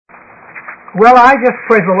Well, I just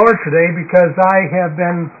praise the Lord today because I have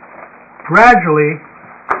been gradually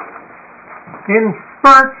in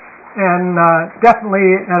spurts and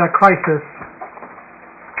definitely at a crisis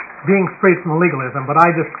being freed from legalism. But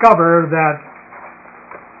I discover that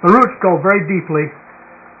the roots go very deeply,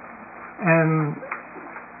 and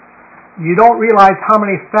you don't realize how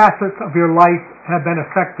many facets of your life have been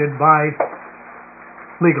affected by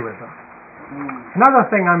legalism. Another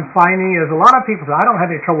thing I'm finding is a lot of people say, I don't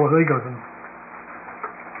have any trouble with legalism.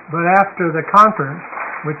 But after the conference,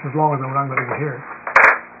 which is longer than what I'm going to do here,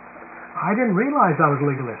 I didn't realize I was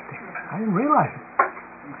legalistic. I didn't realize it.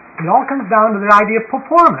 It all comes down to the idea of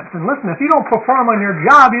performance. And listen, if you don't perform on your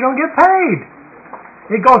job, you don't get paid.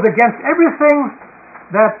 It goes against everything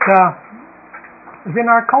that is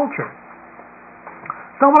in our culture.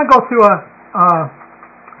 So I want to go through a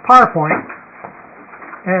PowerPoint,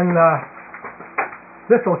 and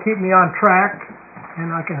this will keep me on track,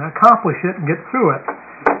 and I can accomplish it and get through it.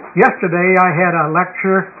 Yesterday I had a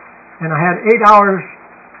lecture, and I had 8 hours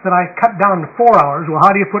that I cut down to 4 hours. Well,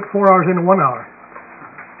 how do you put 4 hours into 1 hour?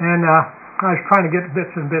 And I was trying to get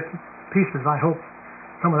bits and pieces. I hope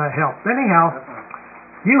some of that helps. Anyhow,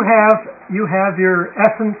 you have your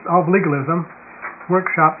Essence of Legalism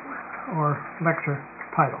workshop or lecture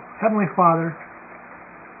title. Heavenly Father,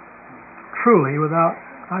 truly,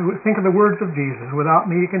 I would think of the words of Jesus,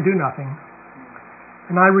 without me you can do nothing.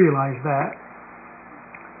 And I realize that.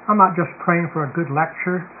 I'm not just praying for a good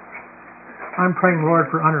lecture. I'm praying, Lord,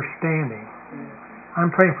 for understanding. I'm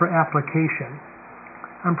praying for application.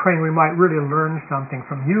 I'm praying we might really learn something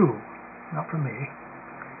from you, not from me.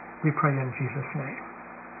 We pray in Jesus' name.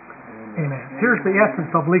 Amen. Here's the essence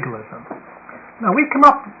of legalism. Now, we come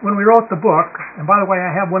up when we wrote the book, and by the way, I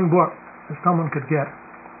have one book that someone could get,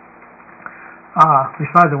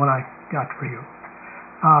 besides the one I got for you.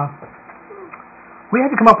 We had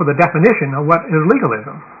to come up with a definition of what is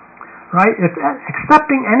legalism, right? It's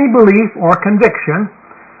accepting any belief or conviction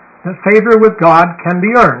that favor with God can be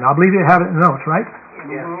earned. I believe you have it in the notes, right?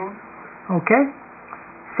 Yeah. Okay.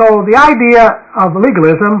 So the idea of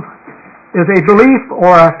legalism is a belief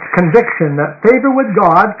or a conviction that favor with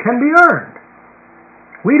God can be earned.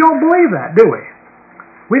 We don't believe that, do we?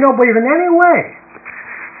 We don't believe in any way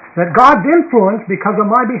that God's influenced because of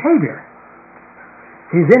my behavior.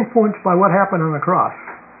 He's influenced by what happened on the cross.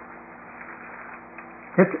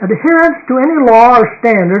 It's adherence to any law or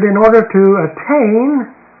standard in order to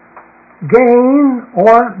attain, gain,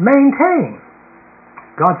 or maintain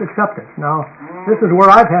God's acceptance. Now, this is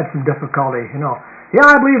where I've had some difficulty, Yeah,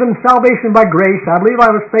 I believe in salvation by grace. I believe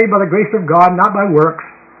I was saved by the grace of God, not by works.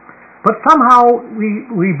 But somehow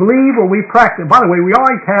we believe or we practice. By the way, we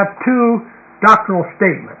always have two doctrinal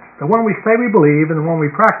statements. The one we say we believe and the one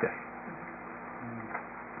we practice.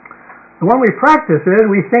 The one we practice is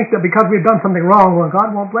we think that because we've done something wrong, well,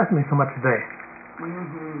 God won't bless me so much today.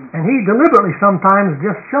 Mm-hmm. And He deliberately sometimes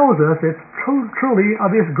just shows us it's truly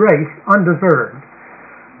of His grace, undeserved.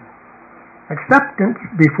 Acceptance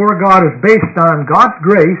before God is based on God's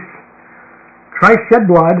grace, Christ's shed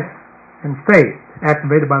blood, and faith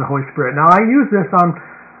activated by the Holy Spirit. Now, I use this on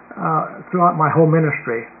throughout my whole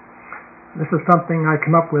ministry. This is something I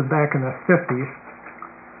came up with back in the 50s.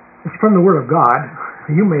 It's from the Word of God.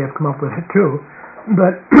 You may have come up with it too.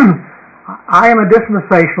 But I am a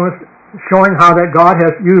dispensationalist showing how that God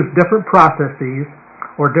has used different processes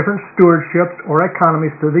or different stewardships or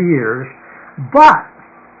economies through the years. But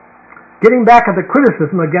getting back at the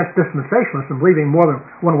criticism against dispensationalists and believing more than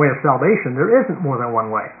one way of salvation, there isn't more than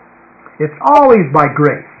one way. It's always by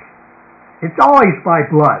grace. It's always by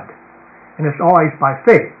blood. And it's always by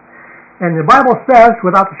faith. And the Bible says,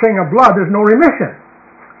 without the shedding of blood, there's no remission.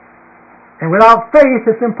 And without faith,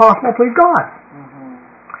 it's impossible to please God.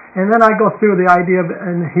 Mm-hmm. And then I go through the idea of,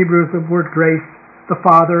 in Hebrews, the word grace, the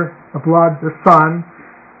Father, the blood, the Son,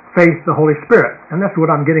 faith, the Holy Spirit. And that's what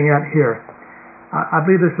I'm getting at here. I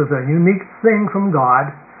believe this is a unique thing from God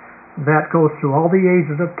that goes through all the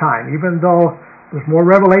ages of time. Even though there's more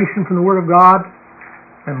revelation from the Word of God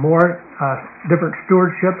and more different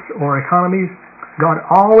stewardships or economies, God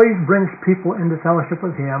always brings people into fellowship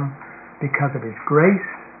with Him because of His grace,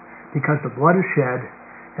 because the blood is shed,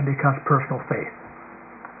 and because personal faith.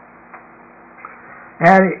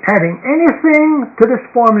 Adding anything to this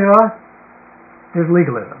formula is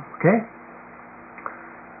legalism, okay?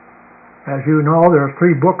 As you know, there are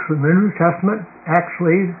 3 books in the New Testament.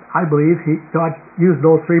 Actually, I believe God used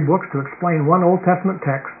those 3 books to explain one Old Testament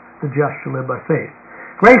text, the just shall live by faith.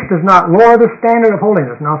 Grace does not lower the standard of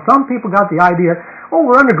holiness. Now, some people got the idea,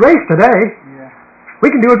 we're under grace today. Yeah.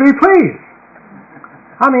 We can do as we please.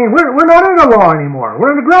 I mean, we're not under law anymore.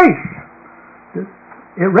 We're under grace.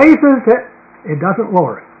 It raises It doesn't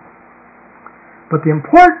lower it. But the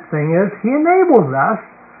important thing is He enables us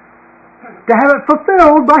to have it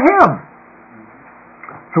fulfilled by Him.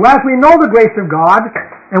 So as we know the grace of God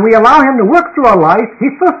and we allow Him to work through our life, He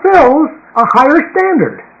fulfills a higher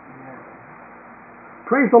standard.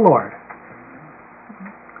 Praise the Lord.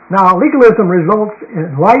 Now, legalism results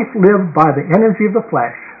in life lived by the energy of the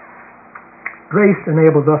flesh. Grace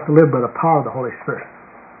enables us to live by the power of the Holy Spirit.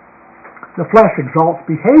 The flesh exalts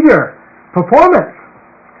behavior, performance,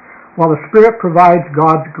 while the Spirit provides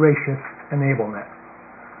God's gracious enablement.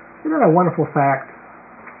 Isn't that a wonderful fact?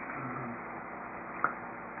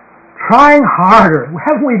 Trying harder.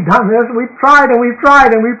 Haven't we done this? We've tried and we've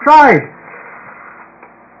tried and we've tried.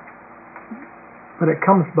 But it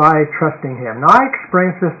comes by trusting Him. Now, I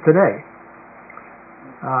experience this today.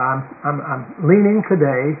 I'm leaning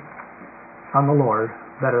today on the Lord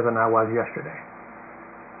better than I was yesterday.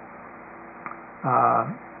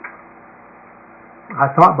 I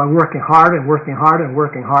thought by working hard and working hard and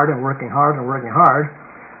working hard and working hard and working hard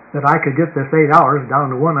that I could get this 8 hours down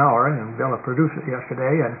to 1 hour and be able to produce it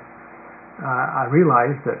yesterday, and I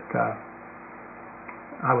realized that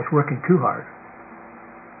I was working too hard.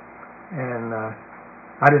 And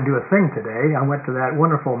I didn't do a thing today. I went to that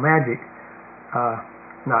wonderful miracle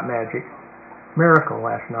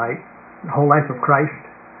last night, the whole life of Christ.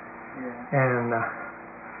 And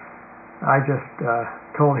I just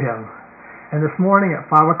told Him. And this morning at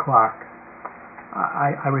 5 o'clock,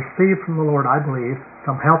 I received from the Lord, I believe,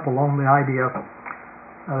 some help along the idea of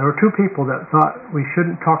there were two people that thought we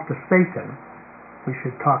shouldn't talk to Satan. We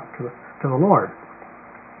should talk to the Lord.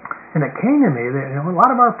 And it came to me that a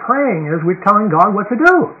lot of our praying is we're telling God what to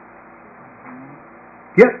do.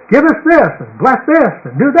 Give us this, and bless this,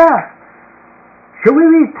 and do that. Should we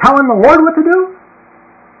be telling the Lord what to do?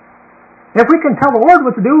 If we can tell the Lord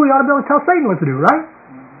what to do, we ought to be able to tell Satan what to do, right?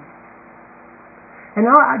 And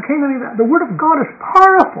now it came to me that the Word of God is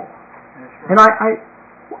powerful. And I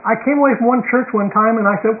came away from one church one time and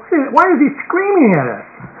I said, why is He screaming at us?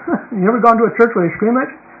 You ever gone to a church where they scream at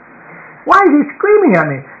you? Why is He screaming at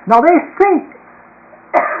me? Now they think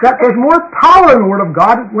that there's more power in the Word of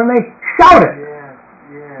God when they shout it.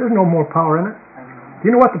 There's no more power in it. Do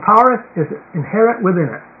you know what the power is? It's inherent within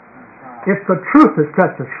it. It's the truth that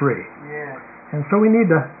sets us free. And so we need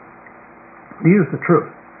to use the truth.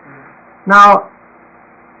 Now,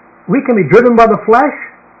 we can be driven by the flesh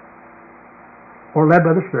or led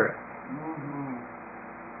by the Spirit.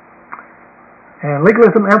 And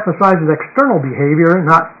legalism emphasizes external behavior,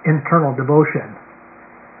 not internal devotion.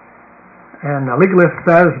 And the legalist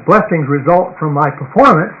says blessings result from my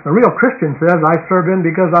performance. The real Christian says I serve Him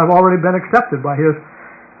because I've already been accepted by His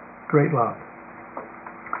great love.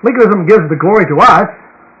 Legalism gives the glory to us,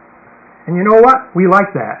 and you know what? We like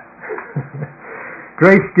that.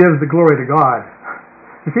 Grace gives the glory to God.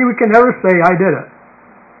 You see, we can never say, I did it.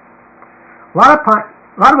 A lot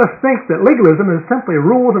of us think that legalism is simply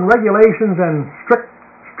rules and regulations and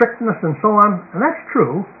strictness and so on, and that's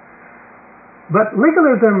true. But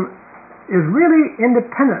legalism is really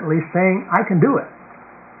independently saying, I can do it,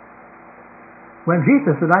 when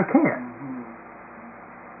Jesus said, I can't.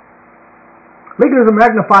 Legalism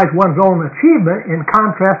magnifies one's own achievement in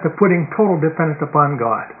contrast to putting total dependence upon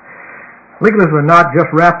God. Legalism is not just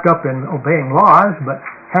wrapped up in obeying laws, but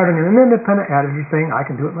having an independent attitude saying, I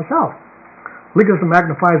can do it myself. Legalism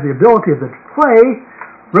magnifies the ability of the clay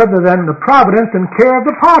rather than the providence and care of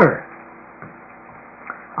the potter.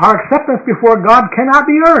 Our acceptance before God cannot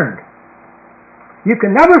be earned. You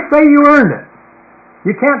can never say you earned it.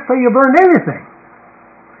 You can't say you've earned anything.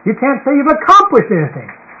 You can't say you've accomplished anything.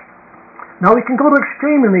 Now we can go to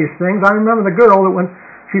extreme in these things. I remember the girl that when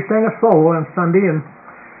she sang a solo on Sunday and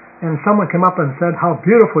someone came up and said, how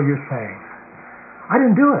beautiful you sang. I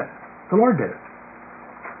didn't do it. The Lord did it.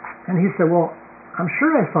 And he said, well, I'm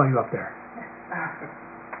sure I saw you up there.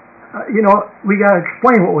 We got to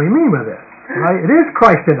explain what we mean by this, right? It is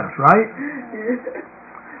Christ in us, right?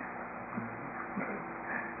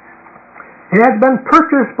 It has been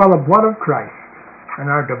purchased by the blood of Christ,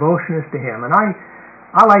 and our devotion is to Him. And I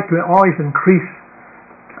like to always increase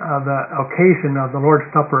the occasion of the Lord's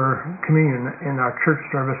Supper communion in our church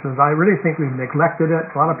services. I really think we've neglected it.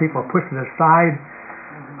 A lot of people are pushing it aside.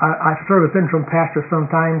 I serve as interim pastor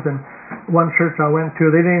sometimes, and one church I went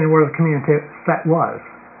to, they didn't even know where the communion set was.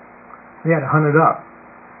 They had to hunt it up.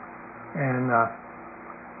 And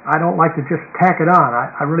I don't like to just tack it on.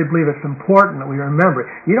 I really believe it's important that we remember it.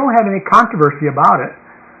 You don't have any controversy about it.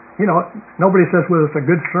 Nobody says whether it's a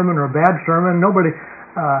good sermon or a bad sermon. Nobody,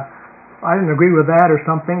 I didn't agree with that or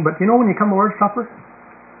something. But when you come to Lord's Supper,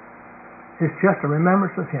 it's just a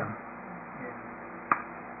remembrance of Him.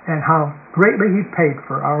 and how greatly He paid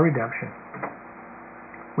for our redemption.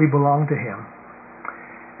 We belong to Him.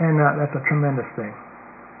 And that's a tremendous thing.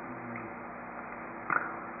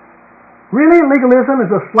 Really, legalism is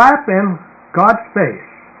a slap in God's face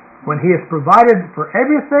when He has provided for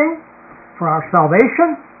everything, for our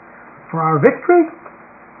salvation, for our victory,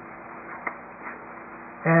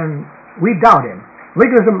 and we doubt Him.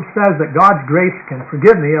 Legalism says that God's grace can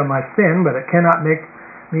forgive me of my sin, but it cannot make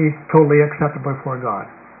me totally acceptable before God.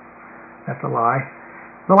 That's a lie.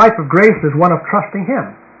 The life of grace is one of trusting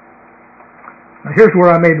Him. Now here's where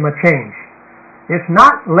I made my change. It's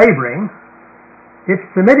not laboring, it's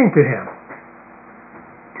submitting to Him.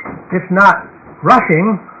 It's not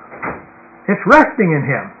rushing, it's resting in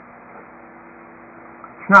Him.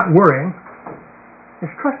 It's not worrying,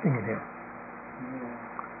 it's trusting in Him.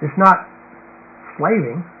 It's not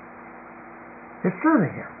slaving, it's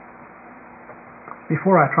serving Him.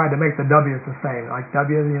 Before I tried to make the W's the same, like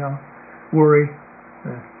W's, worry,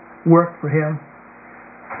 work for Him.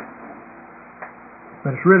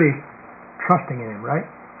 But it's really trusting in Him, right?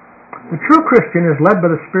 The true Christian is led by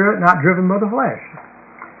the Spirit, not driven by the flesh.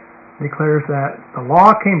 It declares that the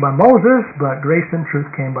law came by Moses, but grace and truth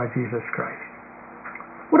came by Jesus Christ.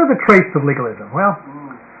 What are the traits of legalism? Well,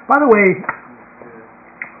 by the way,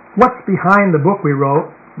 what's behind the book we wrote?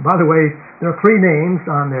 By the way, there are 3 names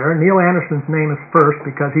on there. Neil Anderson's name is first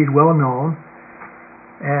because he's well known,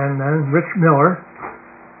 and then Rich Miller,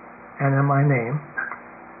 and then my name.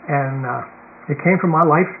 And it came from my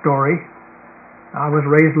life story. I was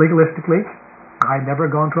raised legalistically. I'd never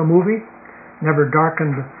gone to a movie, never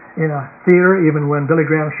darkened in a theater. Even when Billy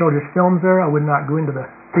Graham showed his films there, I would not go into the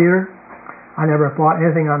theater. I never bought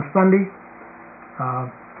anything on Sunday.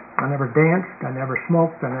 I never danced. I never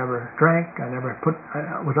smoked. I never drank. I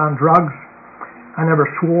was on drugs. I never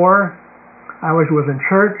swore. I always was in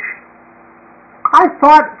church. I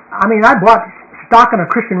bought stock in a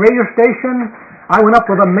Christian radio station. I went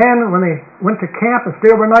up with the men when they went to camp and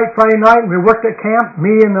stayed overnight Friday night. We worked at camp,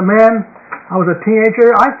 me and the men. I was a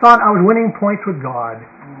teenager. I thought I was winning points with God.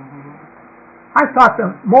 I thought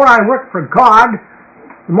the more I worked for God,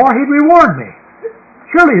 the more He'd reward me.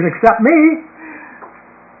 Surely He'd accept me.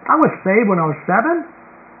 I was saved when I was 7.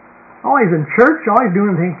 Always in church, always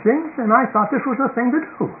doing these things, and I thought this was the thing to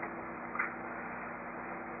do.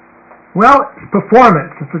 Well, it's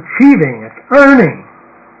performance, it's achieving, it's earning,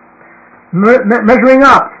 measuring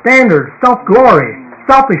up, standards, self-glory,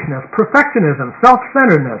 selfishness, perfectionism,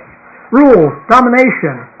 self-centeredness, rules,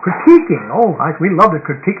 domination, critiquing. We love to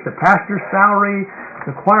critique the pastor's salary,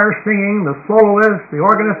 the choir singing, the soloist, the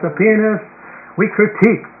organist, the pianist. We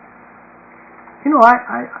critique.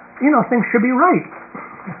 Things should be right.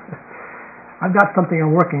 I've got something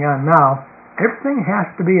I'm working on now. Everything has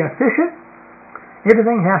to be efficient.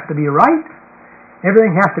 Everything has to be right.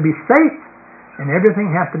 Everything has to be safe. And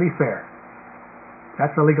everything has to be fair.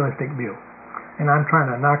 That's a legalistic view. And I'm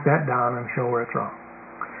trying to knock that down and show where it's wrong.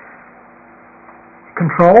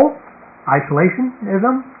 Control,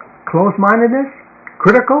 isolationism, closed-mindedness,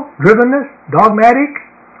 critical, drivenness, dogmatic,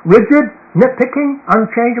 rigid, nitpicking,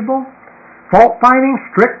 unchangeable, fault-finding,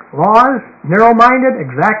 strict laws, narrow-minded,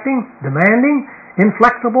 exacting, demanding,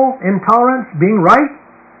 inflexible, intolerance, being right.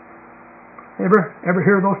 Ever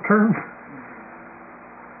hear those terms?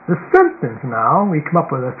 The symptoms now, we come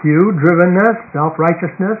up with a few: drivenness,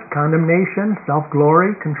 self-righteousness, condemnation,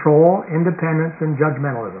 self-glory, control, independence, and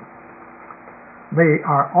judgmentalism. They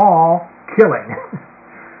are all killing,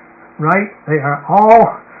 right? They are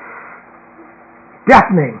all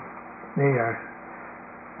deafening. They are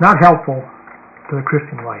not helpful to the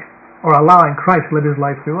Christian life, or allowing Christ to live His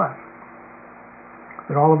life through us.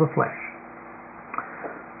 They're all of the flesh.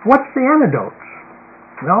 What's the antidotes?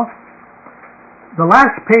 Well, the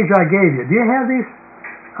last page I gave you, do you have these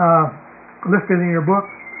listed in your book?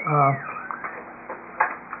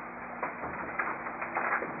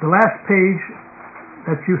 The last page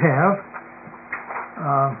that you have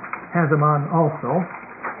has them on also,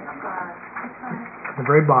 at the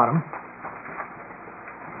very bottom.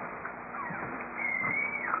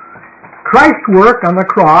 Christ's work on the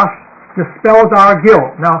cross dispels our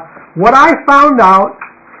guilt. Now, what I found out,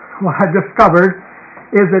 what I discovered,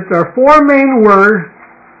 is that there are 4 main words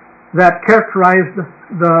that characterize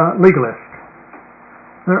the legalist.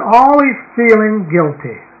 They're always feeling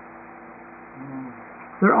guilty.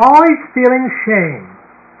 They're always feeling shame.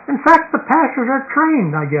 In fact, the pastors are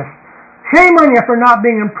trained, I guess. Shame on you for not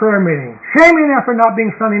being in prayer meeting. Shame on you for not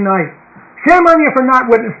being Sunday night. Shame on you for not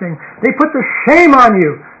witnessing. They put the shame on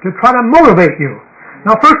you to try to motivate you.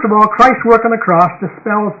 Now, first of all, Christ's work on the cross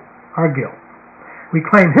dispels our guilt. We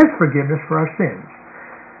claim His forgiveness for our sins.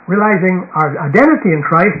 Realizing our identity in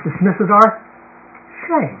Christ dismisses our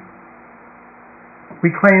shame. We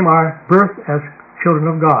claim our birth as children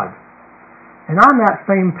of God. And on that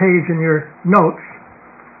same page in your notes,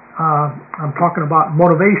 I'm talking about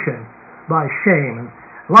motivation by shame. And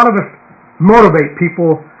a lot of us motivate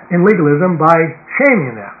people in legalism by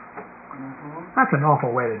shaming them. That's an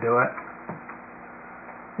awful way to do it.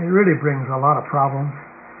 It really brings a lot of problems.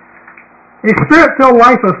 A Spirit-filled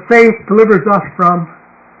life of faith delivers us from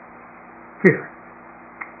fear.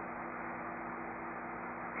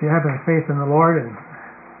 If you're having faith in the Lord and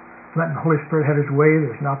letting the Holy Spirit have His way,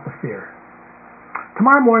 there's not the fear.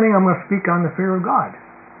 Tomorrow morning I'm going to speak on the fear of God.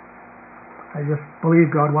 I just believe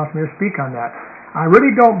God wants me to speak on that. I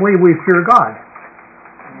really don't believe we fear God.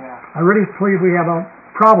 I really believe we have a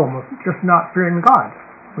problem with just not fearing God.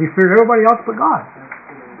 We fear everybody else but God.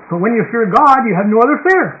 But when you fear God, you have no other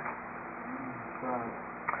fear.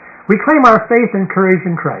 We claim our faith and courage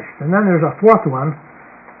in Christ. And then there's a fourth one.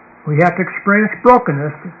 We have to experience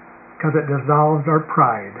brokenness because it dissolves our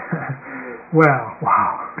pride. Well,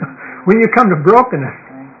 wow. When you come to brokenness,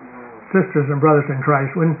 sisters and brothers in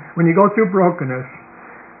Christ, when you go through brokenness,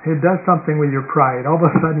 it does something with your pride. All of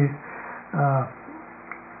a sudden,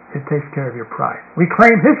 it takes care of your pride. We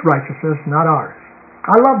claim His righteousness, not ours.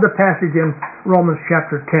 I love the passage in Romans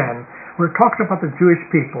chapter 10 where it talks about the Jewish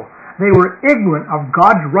people. They were ignorant of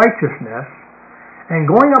God's righteousness, and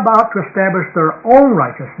going about to establish their own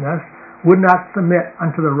righteousness would not submit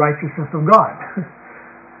unto the righteousness of God.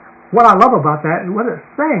 What I love about that, and what it's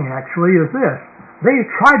saying actually, is this. They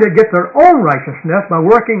tried to get their own righteousness by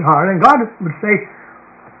working hard, and God would say,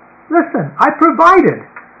 listen, I provided.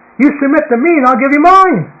 You submit to me and I'll give you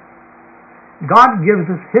mine. God gives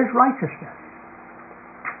us His righteousness.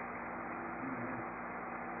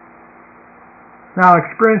 Now,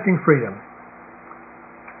 experiencing freedom.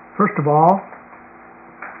 First of all,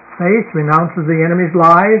 faith renounces the enemy's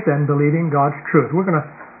lies and believing God's truth. We're going to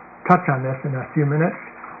touch on this in a few minutes.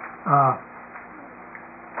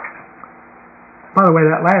 By the way,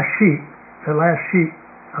 that last sheet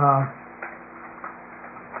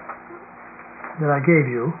that I gave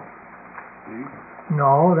you,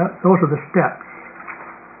 no, those are the steps.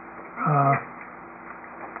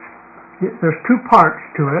 There's two parts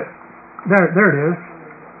to it. There it is.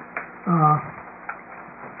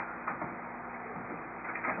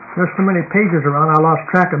 There's so many pages around, I lost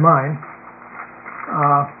track of mine.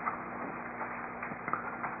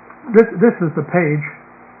 This is the page.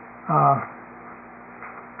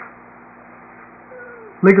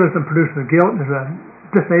 Legalism produces guilt. There's a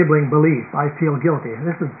disabling belief. I feel guilty.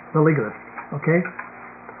 This is the legalist. Okay?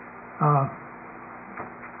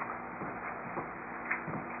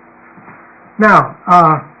 Now,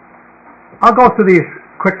 I'll go through these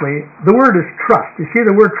quickly. The word is trust. You see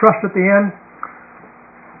the word trust at the end?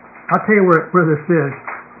 I'll tell you where this is.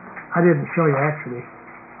 I didn't show you actually.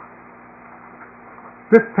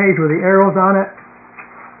 This page with the arrows on it,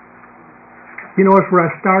 you notice where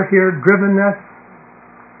I start here, drivenness?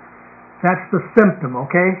 That's the symptom,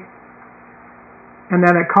 okay? And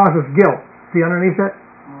then it causes guilt. See underneath it?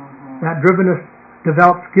 That drivenness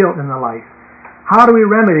develops guilt in the life. How do we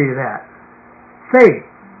remedy that? Faith.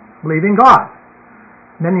 Believing God.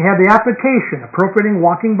 And then you have the application, appropriating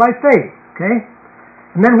walking by faith. Okay?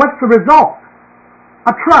 And then what's the result?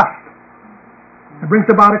 A trust. It brings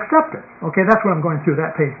about acceptance. Okay, that's what I'm going through,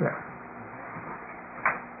 that page there.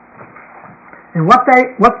 And what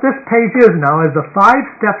this page is now is the 5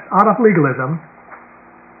 steps out of legalism,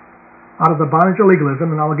 out of the bondage of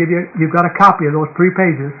legalism, and I'll give you've got a copy of those 3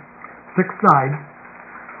 pages, 6 sides,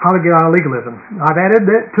 how to get out of legalism. I've added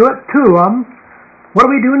to it 2 of them. What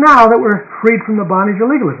do we do now that we're freed from the bondage of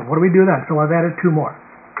legalism? What do we do then? So I've added 2 more.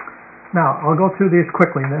 Now, I'll go through these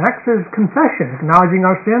quickly. The next is confession, acknowledging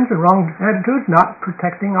our sins and wrong attitudes, not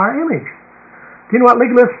protecting our image. Do you know what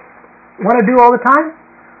legalists want to do all the time?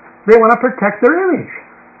 They want to protect their image.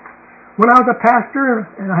 When I was a pastor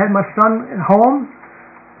and I had my son at home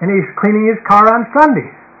and he's cleaning his car on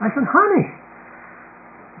Sunday, I said, honey,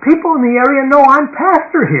 people in the area know I'm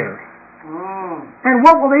pastor here. And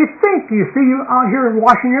what will they think? Do you see you out here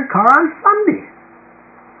washing your car on Sunday?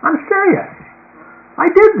 I'm serious.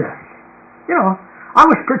 I did this. You know, I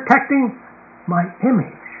was protecting my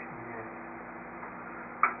image.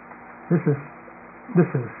 This is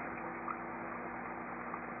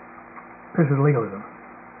legalism.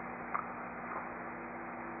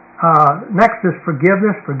 Next is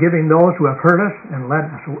forgiveness, forgiving those who have hurt us and led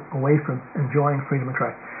us away from enjoying freedom in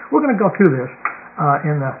Christ. We're going to go through this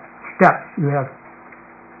in the steps. You have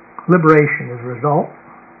liberation as a result.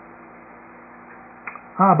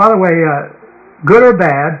 By the way, good or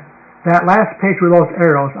bad, that last page with those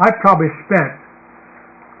arrows, I probably spent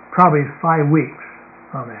 5 weeks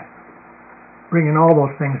on that, bringing all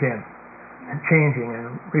those things in and changing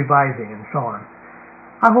and revising and so on.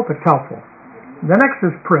 I hope it's helpful. The next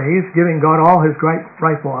is praise, giving God all His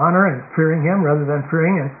rightful honor and fearing Him rather than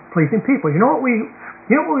fearing and pleasing people. You know what we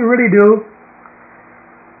really do?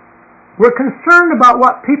 We're concerned about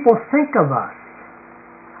what people think of us.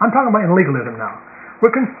 I'm talking about in legalism now.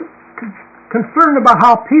 We're concerned about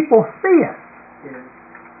how people see us. Yes.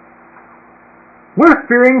 We're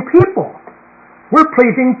fearing people. We're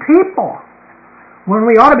pleasing people. When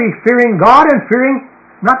we ought to be fearing God and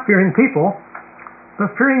not fearing people, but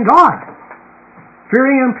fearing God.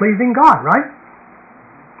 Fearing and pleasing God, right?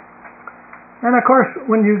 And of course,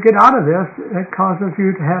 when you get out of this, it causes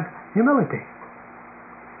you to have humility.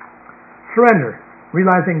 Surrender,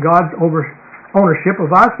 realizing God's ownership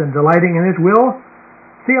of us and delighting in His will.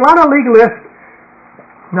 See, a lot of legalists,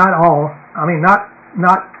 not all,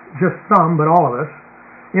 not just some, but all of us,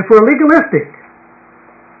 if we're legalistic,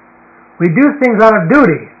 we do things out of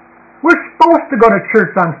duty. We're supposed to go to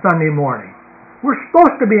church on Sunday morning. We're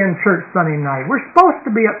supposed to be in church Sunday night. We're supposed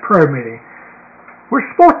to be at prayer meeting. We're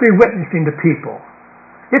supposed to be witnessing to people.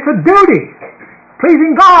 It's a duty,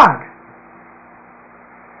 pleasing God.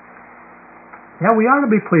 Yeah, we ought to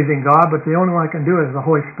be pleasing God, but the only one that can do it is the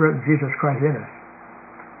Holy Spirit and Jesus Christ in us.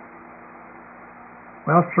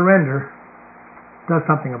 Well, surrender does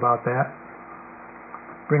something about that.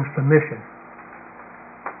 Brings submission.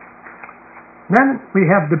 Then we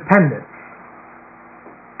have dependence.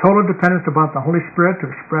 Total dependence upon the Holy Spirit to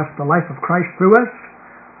express the life of Christ through us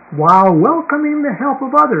while welcoming the help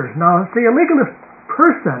of others. Now, see, a legalist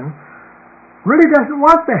person really doesn't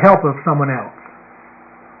want the help of someone else.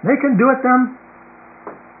 They can do it themselves.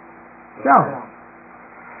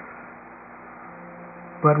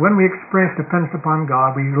 But when we experience dependence upon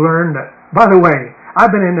God, we learn that, by the way, I've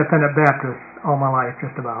been an independent Baptist all my life,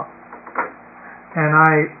 just about. And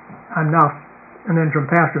I'm now an interim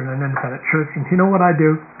pastor in an independent church, and you know what I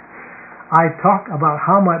do? I talk about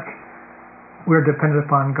how much we're dependent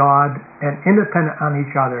upon God and independent on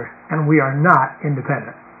each other, and we are not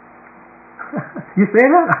independent. You say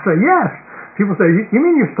that? I say, yes. People say, you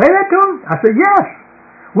mean you say that to them? I say, yes.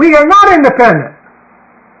 We are not independent.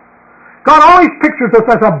 God always pictures us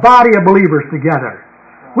as a body of believers together.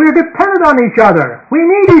 We are dependent on each other. We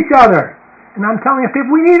need each other. And I'm telling you,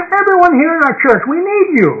 people, we need everyone here in our church. We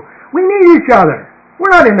need you. We need each other.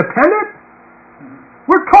 We're not independent.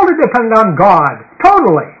 We're totally dependent on God.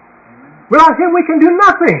 Totally. Without Him, we can do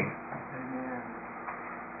nothing.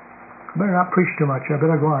 I better not preach too much. I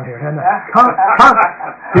better go on here. And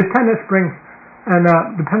dependence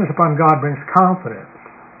upon God brings confidence.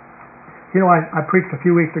 You know, I preached a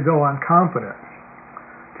few weeks ago on confidence.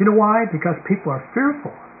 Do you know why? Because people are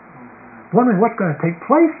fearful, wondering what's going to take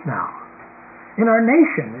place now in our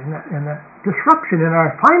nation, in the disruption in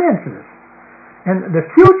our finances, and the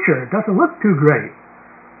future doesn't look too great.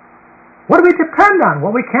 What do we depend on?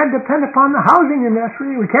 Well, we can't depend upon the housing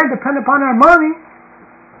industry. We can't depend upon our money.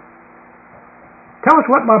 Tell us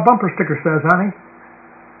what my bumper sticker says, honey.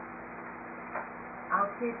 I'll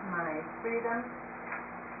keep my freedom,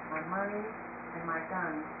 my money, and my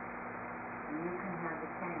guns, and you can have the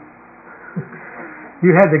change.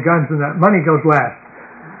 You had the guns, and the money goes last.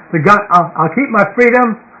 I'll keep my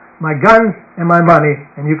freedom, my guns, and my money,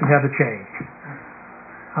 and you can have the change.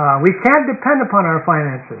 We can't depend upon our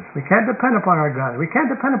finances. We can't depend upon our guns. We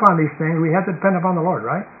can't depend upon these things. We have to depend upon the Lord,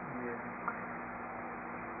 right?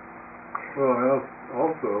 Well,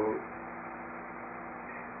 also,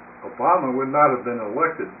 Obama would not have been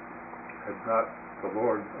elected had not the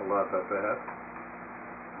Lord allowed that to happen.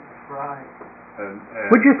 That's right. And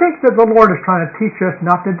would you think that the Lord is trying to teach us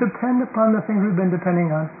not to depend upon the things we've been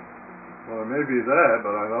depending on? Well, maybe that,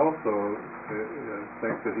 but I also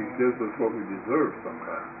think that He gives us what we deserve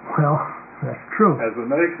sometimes. Well, that's true. As a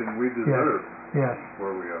nation, we deserve yes.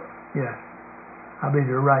 where we are. Yes. I believe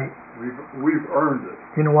you're right. We've earned it.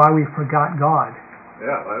 You know why we forgot God?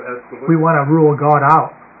 Yeah, absolutely. We want to rule God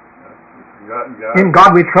out. God. In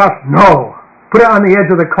God we trust? No. Put it on the edge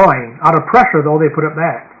of the coin. Out of pressure, though, they put it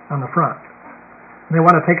back on the front. And they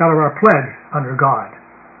want to take out of our pledge under God.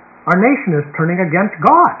 Our nation is turning against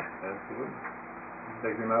God. Absolutely.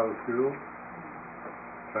 Taking Him out of school.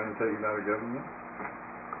 Trying to take Him out of government.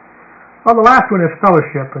 Well, the last one is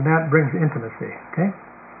fellowship, and that brings intimacy. Okay?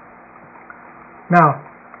 Now,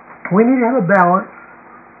 we need to have a balance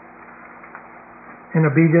in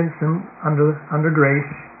obedience and under grace.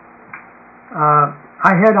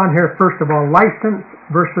 I had on here, first of all, license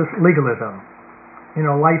versus legalism. You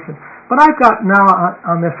know, license. But I've got now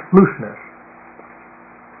on this looseness.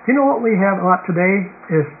 You know what we have a lot today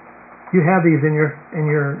is, you have these in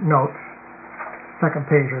your notes, second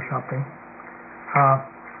page or something.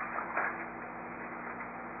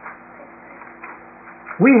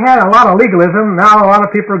 We had a lot of legalism, now a lot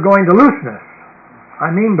of people are going to looseness. I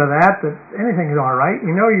mean by that anything is all right.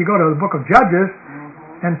 You know, you go to the book of Judges,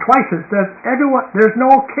 and twice it says, there's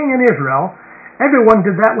no king in Israel. Everyone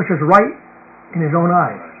did that which is right in his own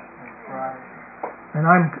eyes. And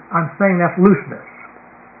I'm saying that's looseness.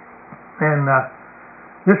 And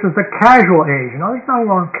this is the casual age. You know, there's nothing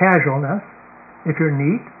wrong with casualness if you're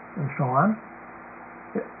neat and so on.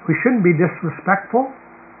 We shouldn't be disrespectful.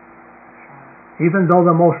 Even though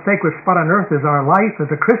the most sacred spot on earth is our life as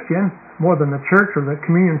a Christian, more than the church or the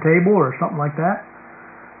communion table or something like that.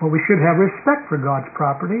 But we should have respect for God's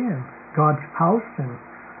property and God's house and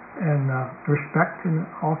respect in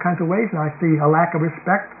all kinds of ways. And I see a lack of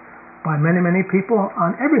respect by many, many people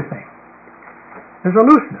on everything. There's a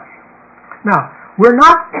looseness. Now, we're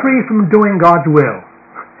not free from doing God's will.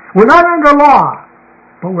 We're not under law,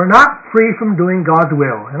 but we're not free from doing God's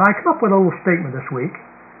will. And I come up with a little statement this week.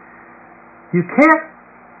 You can't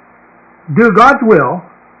do God's will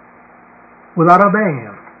without obeying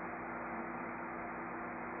Him.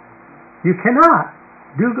 You cannot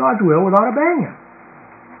do God's will without obeying Him.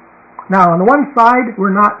 Now, on the one side,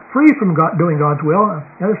 we're not free from doing God's will. On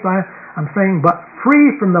the other side, I'm saying, but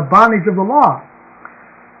free from the bondage of the law.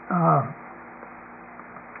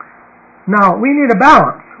 Now, we need a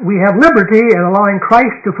balance. We have liberty in allowing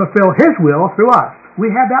Christ to fulfill His will through us.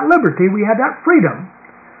 We have that liberty, we have that freedom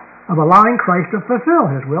of allowing Christ to fulfill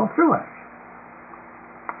His will through us.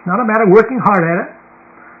 It's not a matter of working hard at it,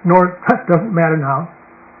 nor that doesn't matter now.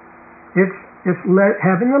 It's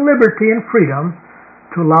having the liberty and freedom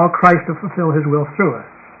to allow Christ to fulfill His will through us.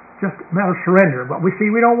 Just a matter of surrender. But we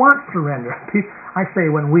see we don't want surrender. I say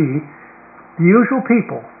when the usual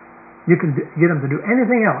people, you can get them to do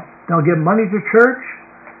anything else. They'll give money to church,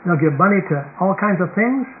 they'll give money to all kinds of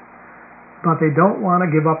things, but they don't want to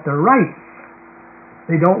give up their rights.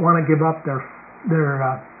 They don't want to give up their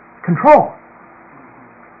control.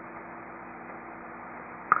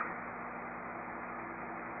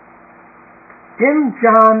 In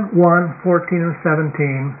John 1:14 and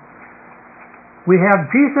 17, we have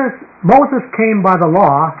Moses came by the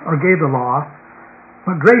law, or gave the law,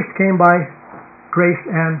 but grace came by grace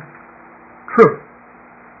and truth.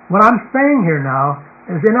 What I'm saying here now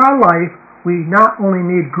is in our life, we not only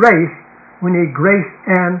need grace, we need grace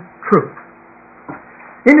and truth.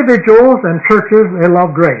 Individuals and churches, they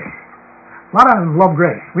love grace. A lot of them love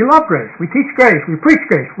grace. We love grace. We teach grace. We preach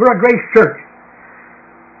grace. We're a grace church.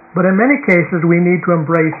 But in many cases, we need to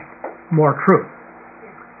embrace more truth,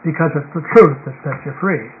 because it's the truth that sets you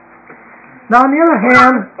free. Now, on the other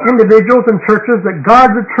hand, individuals and churches that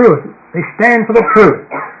guard the truth, they stand for the truth.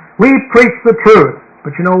 We preach the truth.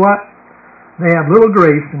 But you know what? They have little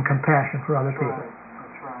grace and compassion for other people.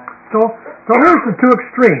 So here's the two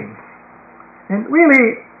extremes. And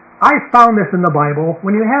really, I found this in the Bible.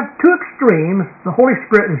 When you have two extremes, the Holy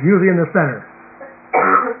Spirit is usually in the center.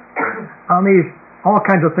 On these all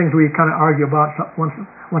kinds of things we kind of argue about once in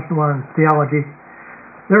a while in theology,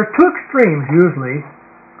 there are two extremes usually,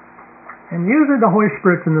 and usually the Holy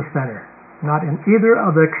Spirit's in the center, not in either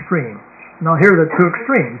of the extremes. Now here are the two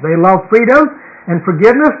extremes. They love freedom and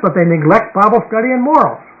forgiveness, but they neglect Bible study and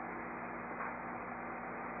morals.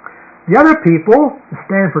 The other people who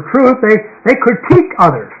stand for truth, they critique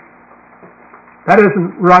others. That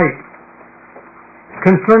isn't right.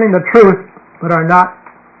 Concerning the truth, but are not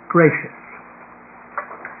gracious.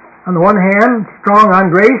 On the one hand, strong on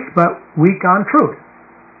grace, but weak on truth.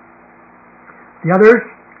 The others,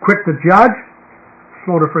 quick to judge,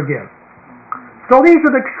 slow to forgive. So these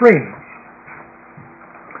are the extremes.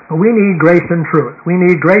 But we need grace and truth. We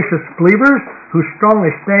need gracious believers who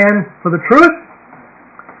strongly stand for the truth,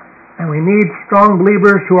 and we need strong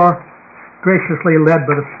believers who are graciously led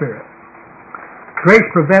by the Spirit. Grace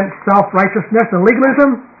prevents self-righteousness and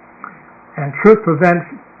legalism, and truth prevents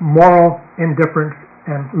moral indifference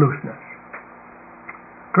and looseness.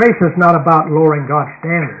 Grace is not about lowering God's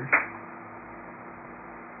standards.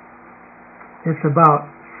 It's about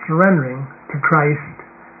surrendering to Christ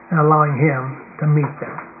and allowing Him to meet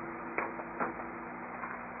them.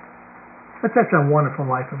 That's such a wonderful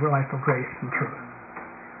life of grace and truth.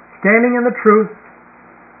 Standing in the truth,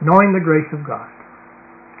 knowing the grace of God.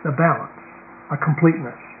 The balance, a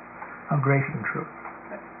completeness of grace and truth.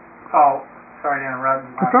 Paul, sorry to interrupt.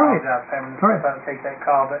 That's all right. I was about to take that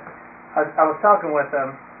call, but I was talking with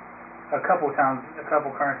a couple times, a couple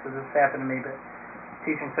occurrences this happened to me, but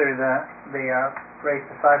teaching through the race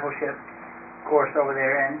discipleship course over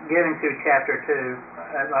there, and getting to chapter 2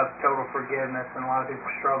 of total forgiveness, and a lot of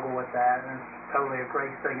people struggle with that, and it's totally a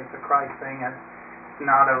grace thing, it's a Christ thing, and it's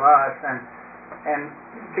not of us. And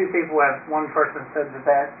two people have, one person said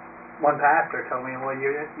that one pastor told me, well,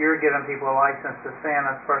 you're giving people a license to sin.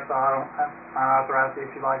 That's first of all, I'm not authorized to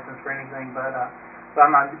issue license for anything, but I'm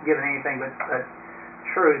not giving anything but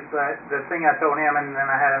truth. But the thing I told him, and then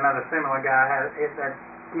I had another similar guy that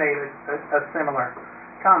made a similar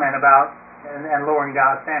comment about and lowering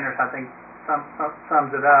God's standards. I think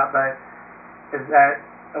sums it up. But is that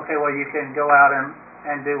okay? Well, you can go out and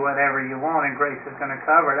do whatever you want, and grace is going to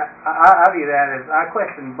cover it. I view that as, I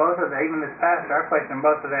question both of them, even this pastor, I question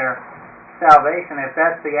both of their salvation. If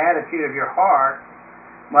that's the attitude of your heart,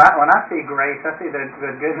 when I see grace, I see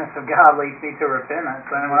the goodness of God leads me to repentance.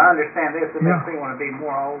 And when I understand this, it makes me want to be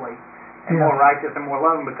more holy and more righteous and more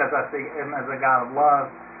loving, because I see Him as a God of love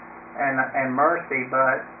and mercy.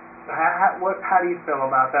 But how do you feel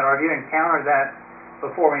about that? Or have you encountered that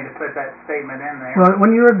before me to put that statement in there? Well,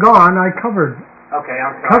 when you were gone, I covered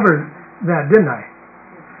that, didn't I?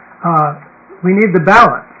 We need the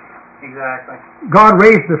balance. Exactly. God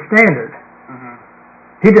raised the standard. Mm-hmm.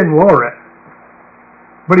 He didn't lower it.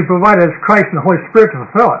 But He provided us Christ and the Holy Spirit to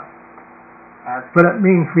fulfill it. But it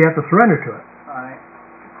means we have to surrender to it. Right.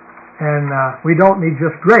 And we don't need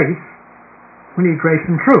just grace. We need grace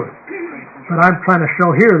and truth. But I'm trying to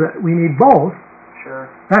show here that we need both.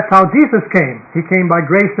 Sure. That's how Jesus came. He came by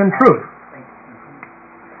grace and truth.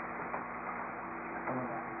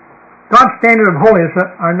 God's standard of holiness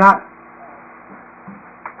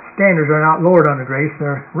standards are not lowered under grace,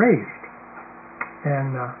 they're raised.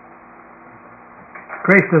 And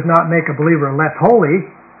grace does not make a believer less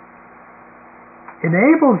holy.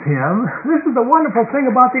 Enables him. This is the wonderful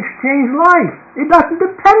thing about the exchange life. It doesn't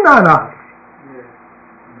depend on us.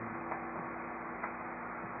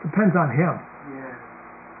 It depends on Him.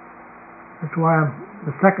 That's why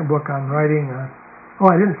the second book I'm writing,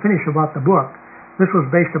 I didn't finish about the book. This was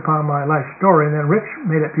based upon my life story, and then Rich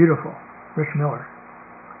made it beautiful. Rich Miller.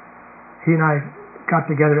 He and I got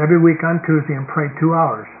together every week on Tuesday and prayed 2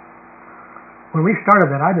 hours. When we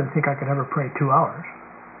started that, I didn't think I could ever pray 2 hours.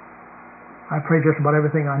 I prayed just about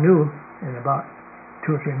everything I knew in about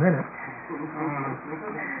 2 or 3 minutes.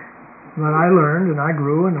 But I learned and I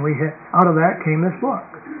grew, and out of that came this book.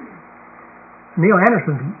 Neil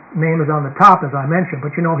Anderson's name is on the top, as I mentioned,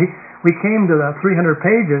 but we came to the 300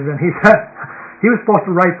 pages, and he said he was supposed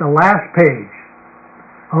to write the last page.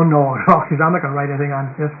 Oh no, he says, I'm not going to write anything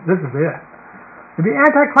on this. This is it. It'd be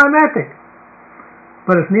anticlimactic.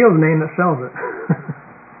 But it's Neil's name that sells it.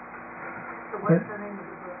 So what's the name of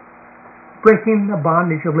the book? Breaking the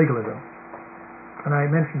Bondage of Legalism. And I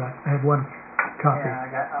mentioned that. I have one copy. Yeah, I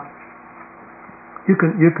got.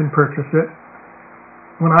 You can purchase it.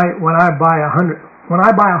 When I buy 100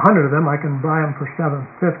 of them, I can buy them for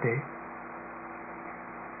 $7.50.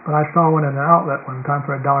 But I saw one in an outlet one time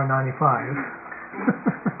for $1.95.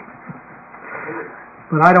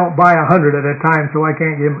 But I don't buy 100 at a time, so I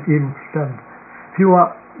can't give even $7. If you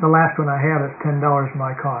want the last one I have, it's $10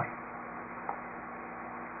 my cost.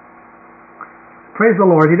 Praise the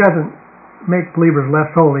Lord. He doesn't make believers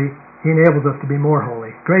less holy. He enables us to be more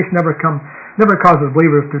holy. Grace never causes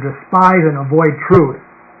believers to despise and avoid truth.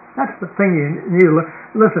 That's the thing you need to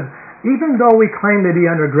listen. Even though we claim to be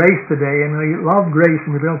under grace today, and we love grace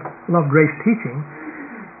and we love grace teaching,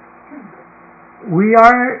 we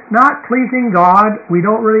are not pleasing God. We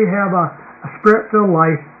don't really have a spirit-filled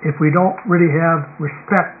life if we don't really have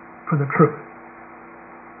respect for the truth.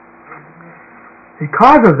 It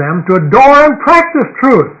causes them to adore and practice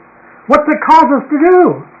truth. What's it cause us to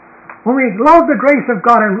do? When we love the grace of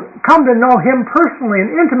God and come to know Him personally and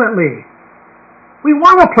intimately, we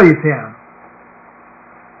want to please Him.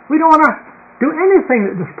 We don't want to do anything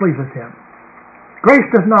that displeases Him. Grace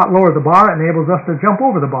does not lower the bar. It enables us to jump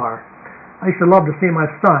over the bar. I used to love to see my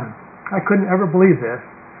son. I couldn't ever believe this,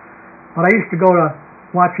 but I used to go to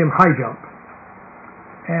watch him high jump.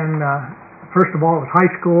 And first of all, it was high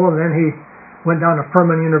school, and then he went down to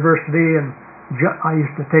Furman University, and I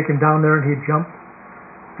used to take him down there, and he'd jump.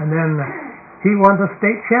 And then he won the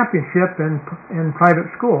state championship in private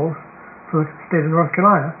schools for the state of North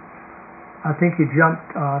Carolina. I think he jumped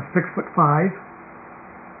 6'5",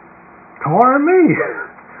 taller than me.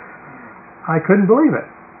 I couldn't believe it.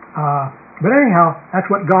 But anyhow, that's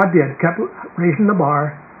what God did. Kept raising the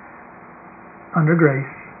bar under grace,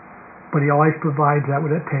 but He always provides that what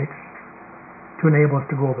it takes to enable us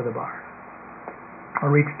to go over the bar or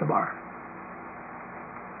reach the bar.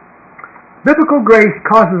 Biblical grace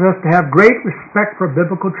causes us to have great respect for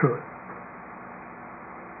biblical truth.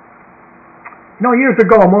 Years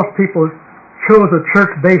ago, most people chose a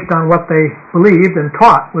church based on what they believed and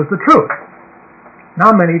taught was the truth.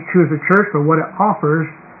 Now many choose a church for what it offers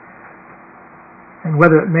and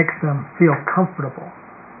whether it makes them feel comfortable.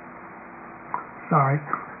 Sorry,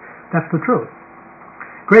 that's the truth.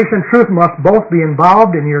 Grace and truth must both be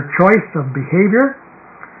involved in your choice of behavior.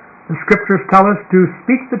 The scriptures tell us to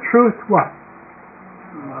speak the truth, what?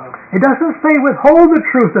 It doesn't say withhold the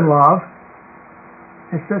truth in love.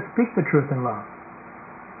 It says speak the truth in love.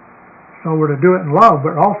 So we're to do it in love,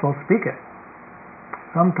 but also speak it.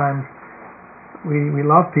 Sometimes we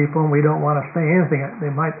love people and we don't want to say anything that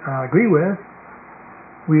they might agree with.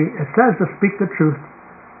 It says to speak the truth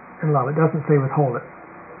in love. It doesn't say withhold it.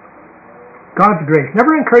 God's grace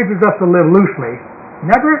never encourages us to live loosely.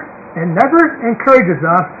 Never encourages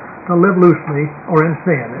us to live loosely or in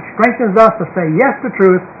sin. It strengthens us to say yes to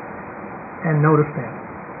truth and no to sin.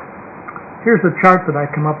 Here's the chart that I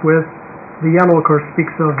come up with. The yellow, of course,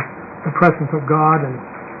 speaks of the presence of God and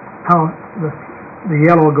how the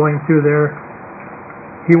yellow going through there,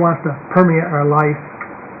 He wants to permeate our life.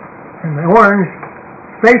 And the orange,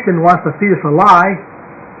 Satan wants to feed us a lie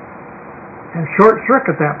and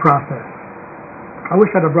short-circuit that process. I wish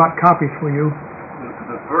I'd have brought copies for you.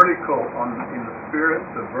 The vertical, in the spirit,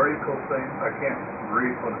 the vertical thing, I can't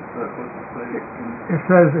read what it says. What's it say? It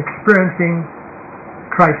says experiencing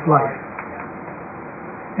Christ's life.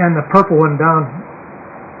 And the purple one down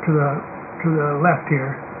to the left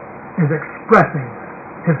here is expressing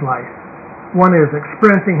His life. One is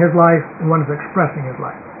experiencing His life, and one is expressing His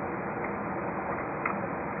life.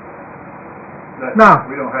 Now,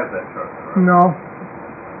 we don't have that chart, right? No.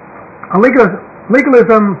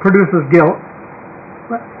 Legalism produces guilt.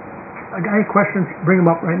 I got any questions? Bring them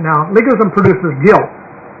up right now. Legalism produces guilt,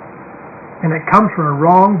 and it comes from a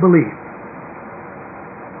wrong belief.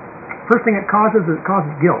 First thing it causes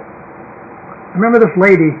guilt. I remember this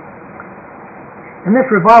lady in this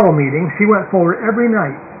revival meeting. She went forward every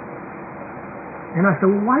night, and I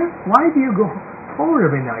said, "Well, why do you go forward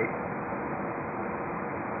every night?"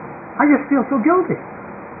 I just feel so guilty.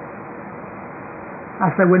 I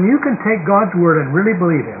said, when you can take God's word and really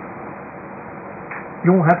believe Him, you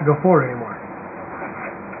won't have to go forward anymore.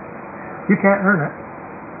 You can't earn it.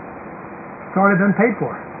 It's already been paid for.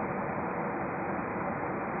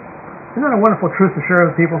 Isn't that a wonderful truth to share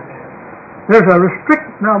with people? There's a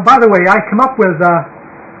now, by the way, I come up with,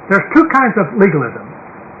 there's two kinds of legalism.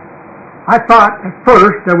 I thought at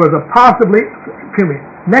first there was a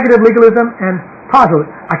negative legalism and positive.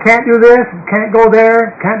 I can't do this, can't go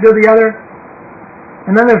there, can't do the other.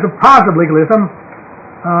 And then there's a positive legalism.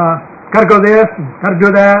 Got to go this, got to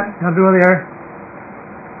do that, got to do there.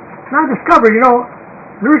 And I discovered,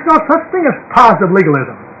 there is no such thing as positive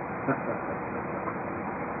legalism.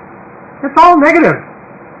 It's all negative.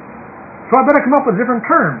 So I better come up with different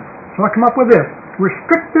terms. So I come up with this: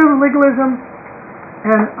 restrictive legalism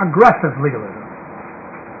and aggressive legalism.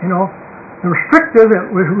 The restrictive,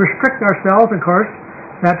 we restrict ourselves, of course.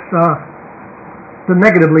 That's the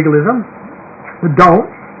negative legalism, the don't.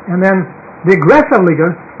 And then the aggressive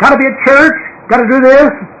legalism, got to be at church, got to do this.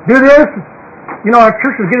 Our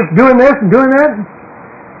churches get us doing this and doing that.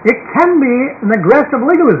 It can be an aggressive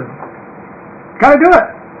legalism. Got to do it.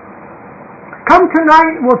 Come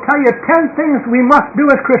tonight, we'll tell you 10 things we must do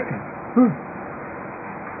as Christians.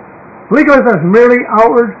 Legalism is merely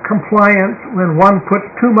outward compliance. When one puts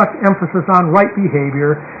too much emphasis on right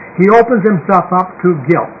behavior, he opens himself up to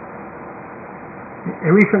guilt.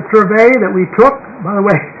 A recent survey that we took, by the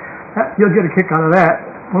way, you'll get a kick out of that.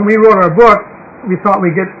 When we wrote our book, we thought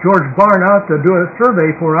we'd get George Barna to do a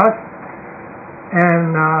survey for us,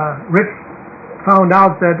 and Rich found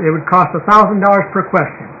out that it would cost $1,000 per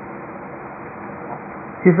question.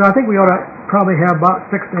 He said, I think we ought to probably have about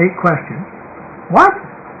 6 to 8 questions. What?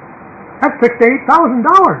 That's $6,000 to $8,000.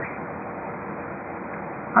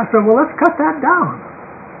 I said, well, let's cut that down.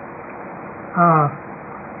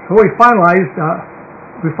 So we finalized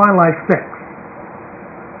 6.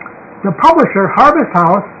 The publisher, Harvest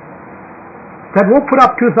House, said, we'll put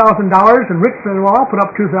up $2,000, and Rich said, well, I'll put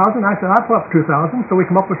up $2,000. I said, I'll put up $2,000. So we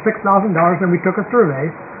come up with $6,000, and we took a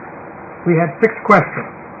survey. We had 6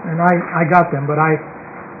 questions, and I got them, but I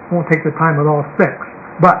won't take the time with all 6.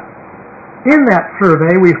 But in that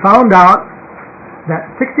survey, we found out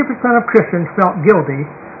that 60% of Christians felt guilty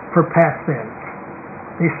for past sins.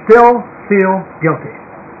 They still feel guilty.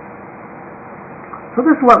 So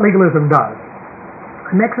this is what legalism does.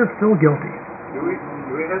 It makes us feel guilty. Do we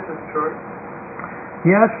have this chart?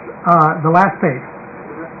 Yes, the last page.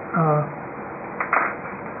 I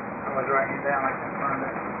was writing it down. I can find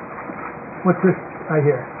it. What's this right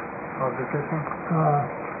here? Oh, is it this one?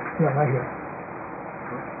 Yeah, right here.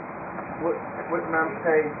 What, Wouldn't on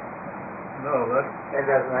page? No, that It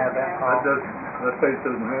doesn't have that. that page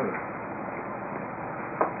doesn't have it.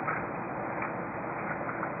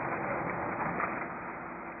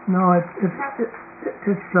 No, it's We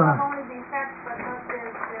have only the effects, but not the...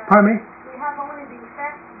 pardon me? We have only the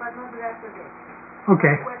effects, but not the rest of it.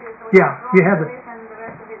 Okay. So Yeah, you have it. And the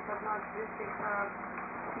rest of it, but not this the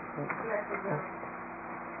rest of the...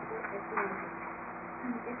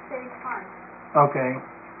 It's page 5. Okay.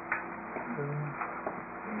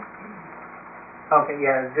 Okay,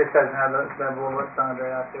 yeah, it just doesn't have the bullets under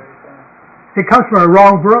out there. It comes from a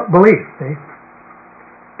wrong belief, see?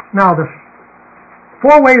 Now, the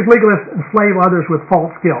 4 ways legalists enslave others with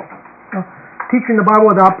false guilt. Teaching the Bible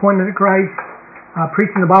without pointing to Christ,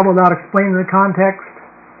 preaching the Bible without explaining the context,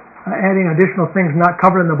 adding additional things not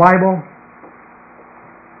covered in the Bible,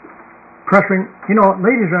 pressuring,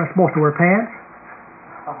 ladies aren't supposed to wear pants.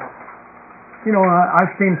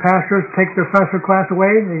 I've seen pastors take their professor class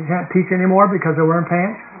away. They can't teach anymore because they're wearing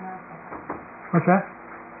pants. What's that?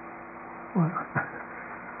 What?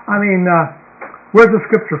 I mean, where's the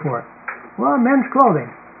scripture for it? Well, men's clothing.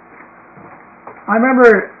 I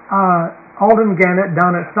remember Alden Gannett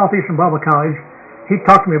down at Southeastern Bible College. He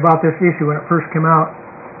talked to me about this issue when it first came out.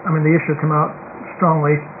 I mean, the issue came out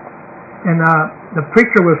strongly. And the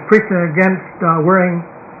preacher was preaching against wearing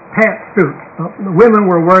pantsuits. The women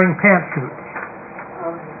were wearing pantsuits.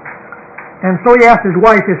 And so he asked his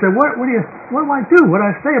wife, he said, what do I do? What do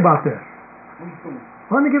I say about this?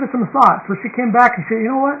 Well, let me give it some thought. So she came back and said, you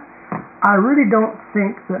know what? I really don't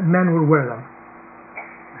think that men would wear them.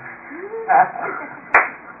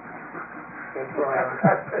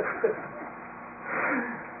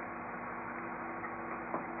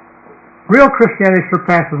 Real Christianity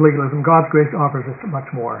surpasses legalism. God's grace offers us much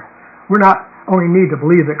more. We're not only need to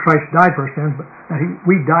believe that Christ died for our sins, but that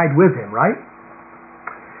we died with Him, right?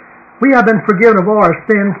 We have been forgiven of all our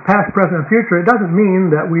sins, past, present, and future. It doesn't mean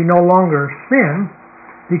that we no longer sin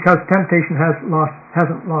because temptation hasn't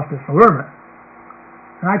lost its allurement.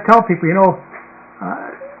 And I tell people,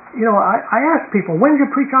 I ask people, when did you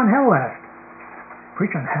preach on hell last?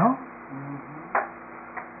 Preach on hell?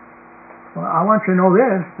 Well, I want you to know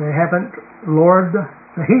this. They haven't lowered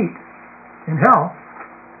the heat in hell.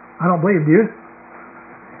 I don't believe you.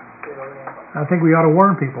 I think we ought to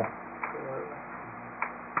warn people.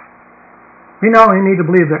 We not only need to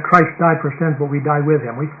believe that Christ died for sins, but we died with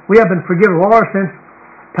Him. We have been forgiven of all our sins,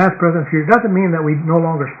 past, present, and future. It doesn't mean that we no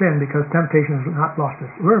longer sin because temptation has not lost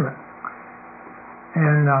its allurement.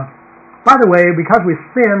 And by the way, because we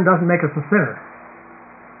sin doesn't make us a sinner.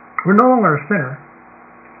 We're no longer a sinner.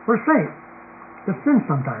 We're saints. Just sin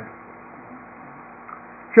sometimes.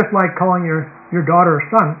 Just like calling your daughter or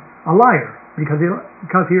son a liar because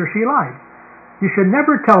he or she lied. You should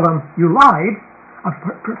never tell them you lied.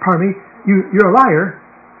 You're a liar.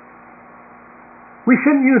 We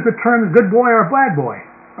shouldn't use the terms good boy or bad boy,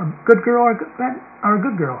 or good girl or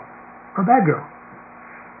good girl, or bad girl,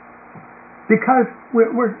 because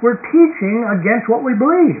we're teaching against what we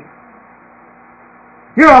believe.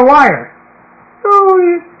 You're a liar. No,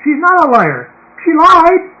 she's not a liar. She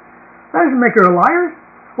lied. That doesn't make her a liar.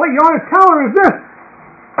 What you ought to tell her is this: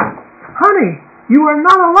 honey, you are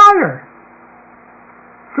not a liar.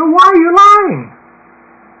 So why are you lying?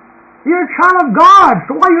 You're a child of God,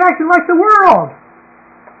 so why are you acting like the world?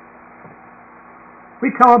 We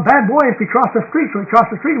tell a bad boy if he crosses the street, so we cross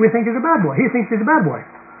the street, we think he's a bad boy. He thinks he's a bad boy.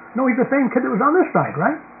 No, he's the same kid that was on this side,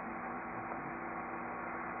 right?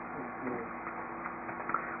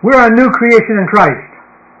 We're a new creation in Christ.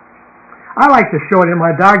 I like to show it in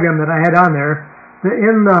my diagram that I had on there, that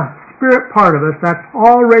in the spirit part of us, that's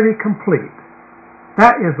already complete.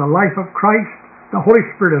 That is the life of Christ. The Holy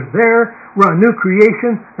Spirit is there. We're a new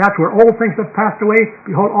creation. That's where old things have passed away.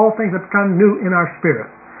 Behold, all things have become new in our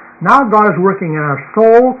spirit. Now God is working in our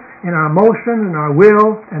soul, in our emotions, in our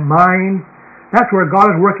will and mind. That's where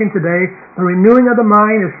God is working today. The renewing of the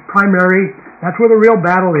mind is primary. That's where the real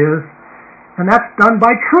battle is. And that's done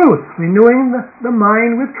by truth, renewing the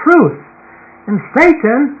mind with truth. And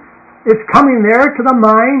Satan is coming there to the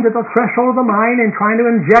mind, at the threshold of the mind, and trying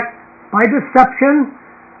to inject by deception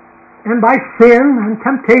and by sin and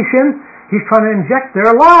temptation, he's trying to inject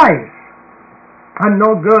their lies. I'm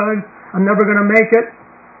no good. I'm never going to make it.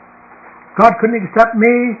 God couldn't accept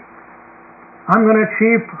me. I'm going to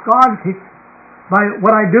achieve God by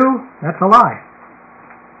what I do. That's a lie.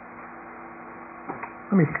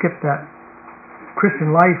 Let me skip that.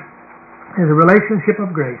 Christian life is a relationship of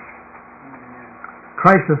grace.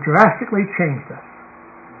 Christ has drastically changed us.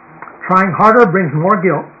 Trying harder brings more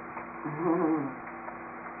guilt.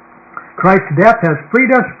 Christ's death has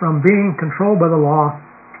freed us from being controlled by the law.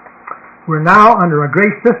 We're now under a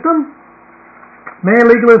grace system. Many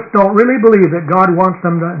legalists don't really believe that God wants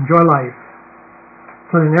them to enjoy life,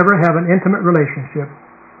 so they never have an intimate relationship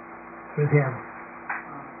with Him.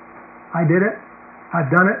 I did it.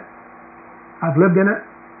 I've done it. I've lived in it.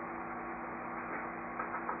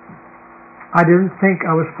 I didn't think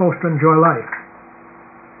I was supposed to enjoy life.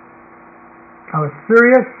 I was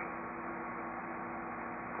serious,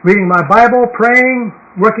 reading my Bible, praying,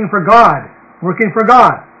 working for God,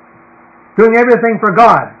 doing everything for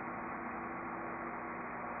God.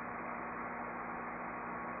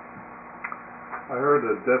 I heard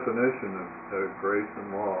a definition of grace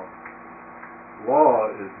and law.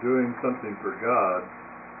 Law is doing something for God.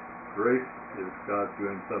 Grace is God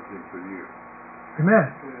doing something for you.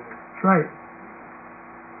 Amen. That's right.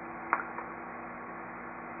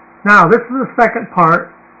 Now, this is the second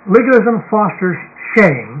part. Legalism fosters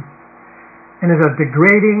shame and is a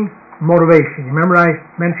degrading motivation. You remember I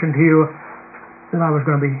mentioned to you that I was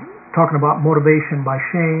going to be talking about motivation by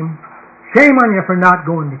shame. Shame on you for not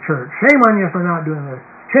going to church. Shame on you for not doing this.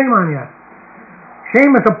 Shame on you.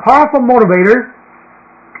 Shame is a powerful motivator.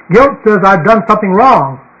 Guilt says I've done something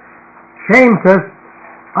wrong. Shame says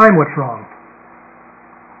I'm what's wrong.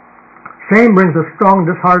 Shame brings a strong,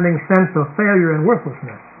 disheartening sense of failure and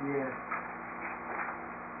worthlessness. Yes.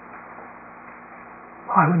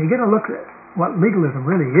 Boy, when you get a look at what legalism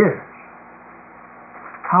really is,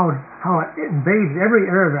 how it invades every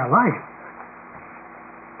area of our life.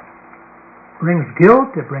 It brings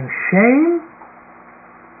guilt, it brings shame.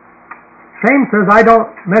 Shame says I don't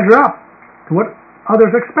measure up to what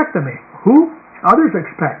others expect of me. Who? Others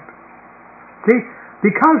expect. See,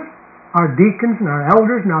 because our deacons and our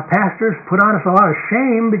elders and our pastors put on us a lot of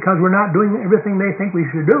shame because we're not doing everything they think we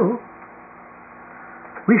should do,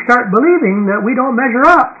 we start believing that we don't measure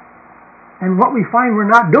up. And what we find we're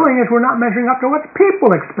not doing is we're not measuring up to what people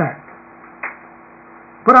expect.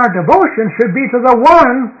 But our devotion should be to the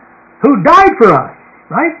one who died for us,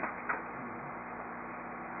 right?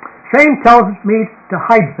 Shame tells me to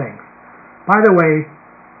hide things. By the way,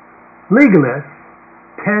 legalists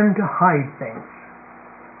tend to hide things.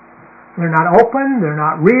 They're not open, they're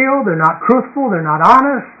not real, they're not truthful, they're not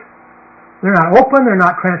honest, they're not open, they're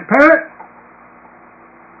not transparent.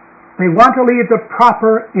 They want to leave the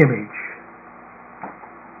proper image.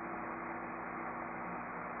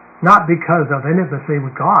 Not because of intimacy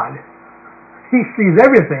with God. He sees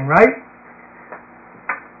everything, right?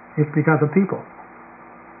 It's because of people.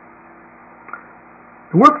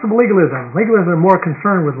 The works of legalism. Legalism are more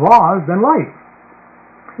concerned with laws than life.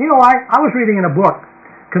 You know, I was reading in a book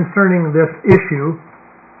concerning this issue,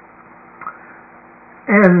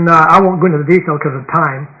 and I won't go into the detail because of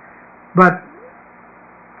time, but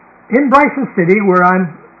in Bryson City, where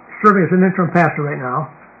I'm serving as an interim pastor right now,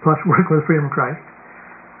 plus working with Freedom of Christ,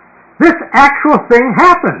 this actual thing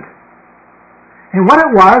happened. And what it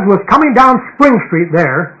was coming down Spring Street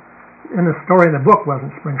there, and the story in the book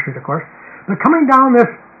wasn't Spring Street, of course, but coming down this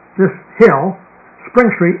hill, Spring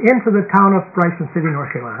Street, into the town of Bryson City,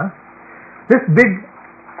 North Carolina, this big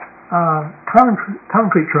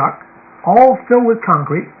concrete truck, all filled with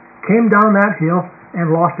concrete, came down that hill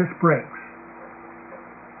and lost its brakes.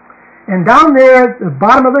 And down there at the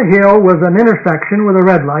bottom of the hill was an intersection with a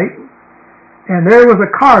red light, and there was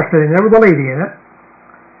a car sitting there with a lady in it.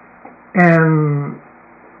 And,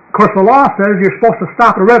 of course, the law says you're supposed to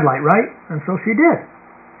stop at a red light, right? And so she did.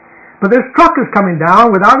 But this truck is coming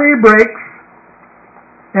down without any brakes,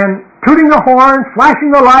 and tooting the horn,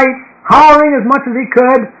 flashing the lights, hollering as much as he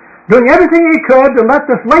could, doing everything he could to let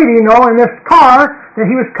this lady know in this car that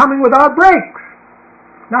he was coming without brakes.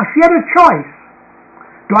 Now, she had a choice.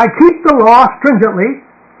 Do I keep the law stringently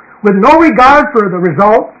with no regard for the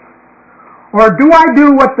results, or do I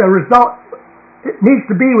do what the result needs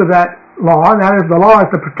to be with that law, and that is the law is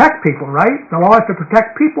to protect people, right? The law is to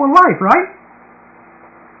protect people in life, right?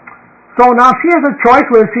 So now she has a choice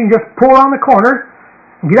whether she can just pull around the corner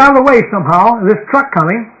and get out of the way somehow of this truck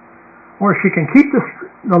coming, or she can keep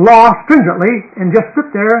the law stringently and just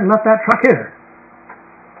sit there and let that truck hit her.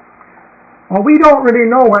 Well, we don't really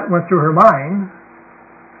know what went through her mind,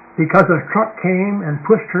 because the truck came and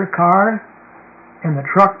pushed her car and the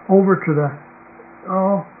truck over to the,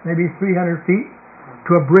 maybe 300 feet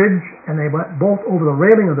to a bridge, and they went both over the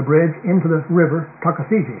railing of the bridge into the river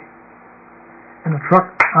Tuckasegee. And the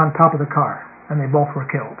truck on top of the car, and they both were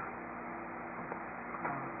killed.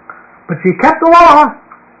 But she kept the law.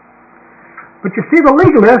 But you see, the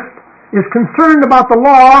legalist is concerned about the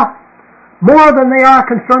law more than they are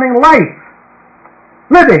concerning life,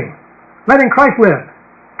 living, letting Christ live.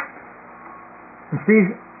 And see,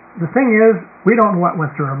 the thing is, we don't know what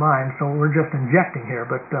went through her mind, so we're just injecting here,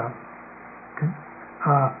 but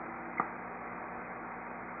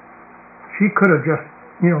she could have just,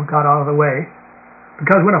 got out of the way.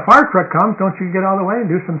 Because when a fire truck comes, don't you get out of the way and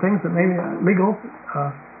do some things that may be legal?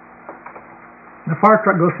 The fire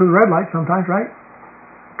truck goes through the red light sometimes, right?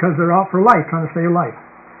 Because they're out for life, trying to save life.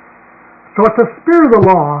 So it's the spirit of the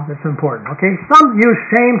law that's important, okay? Some use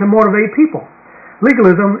shame to motivate people.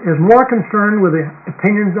 Legalism is more concerned with the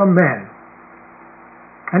opinions of men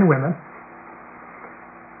and women,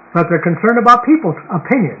 but they're concerned about people's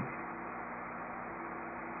opinions.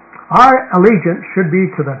 Our allegiance should be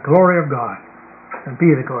to the glory of God, and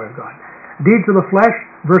be the glory of God. Deeds of the flesh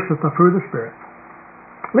versus the fruit of the Spirit.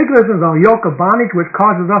 Legalism is a yoke of bondage which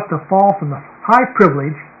causes us to fall from the high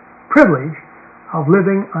privilege of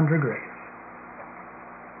living under grace.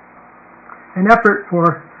 An effort to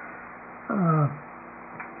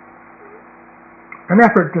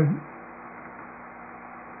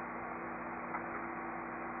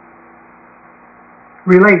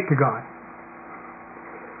relate to God.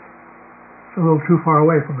 It's a little too far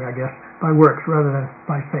away from me, I guess, by works rather than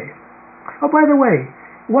by faith. Oh, by the way,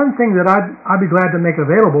 one thing that I'd be glad to make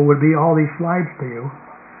available would be all these slides to you,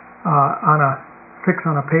 fix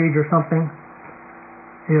on a page or something.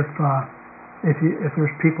 If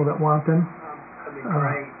there's people that want them, that'd be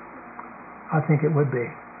great. I think it would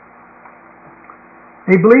be.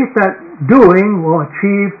 A belief that doing will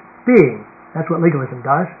achieve being. That's what legalism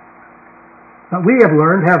does. But we have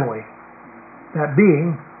learned, haven't we, that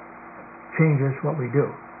being changes what we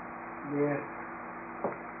do. Yes.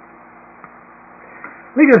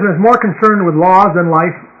 Legalism is more concerned with laws than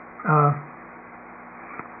life.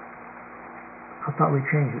 I thought we'd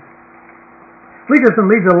change it. Legalism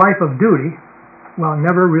leads a life of duty while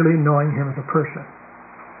never really knowing Him as a person.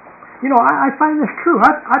 I find this true.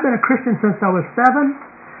 I've been a Christian since I was 7.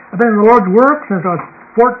 I've been in the Lord's work since I was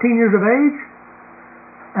 14 years of age.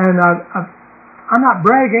 And I'm not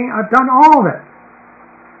bragging. I've done all of it.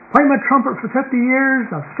 Played my trumpet for 50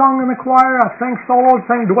 years. I've sung in the choir. I've sang solos,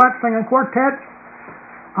 sang duets, sang in quartets.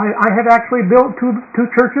 I have actually built two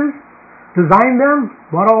churches, designed them,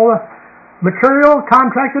 bought all the material,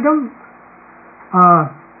 contracted them,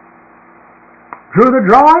 drew the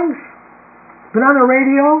drawings, been on the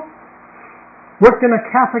radio, worked in a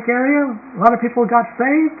Catholic area. A lot of people got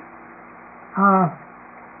saved.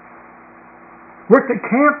 Worked at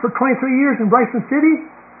camp for 23 years in Bryson City.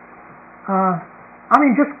 I'm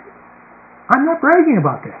not bragging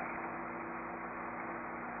about this.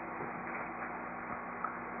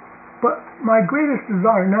 But my greatest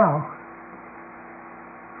desire now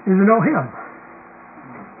is to know Him.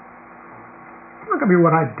 It's not going to be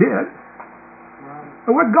what I did,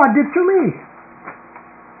 or what God did through me.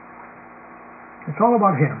 It's all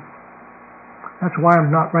about Him. That's why I'm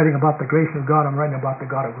not writing about the grace of God, I'm writing about the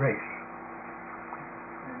God of grace.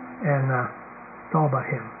 And it's all about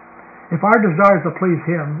Him. If our desire is to please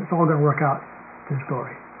Him, it's all going to work out to His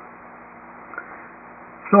glory.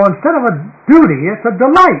 So instead of a duty, it's a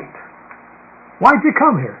delight. Why'd you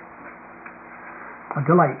come here? A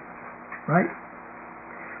delight, right?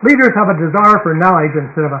 Leaders have a desire for knowledge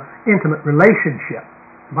instead of an intimate relationship.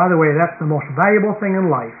 By the way, that's the most valuable thing in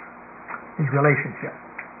life, is relationship.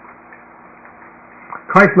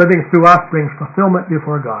 Christ living through us brings fulfillment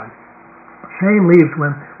before God. Shame leaves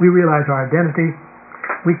when we realize our identity.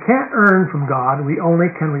 We can't earn from God, we only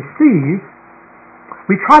can receive.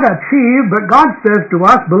 We try to achieve, but God says to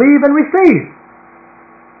us, believe and receive.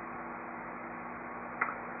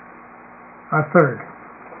 Our third.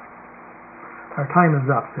 Our time is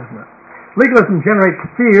up, isn't it? Legalism generates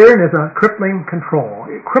fear and is a crippling control.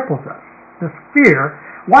 It cripples us. This fear.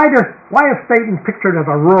 Why is Satan pictured as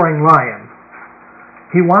a roaring lion?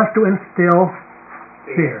 He wants to instill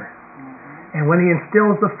fear. And when he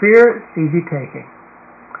instills the fear, it's easy taking.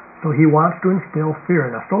 So he wants to instill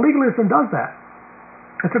fear in us. So legalism does that.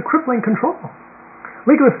 It's a crippling control.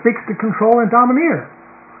 Legalist seeks to control and domineer.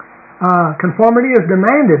 Conformity is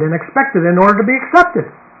demanded and expected in order to be accepted.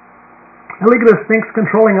 A legalist thinks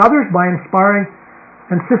controlling others by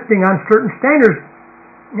insisting on certain standards,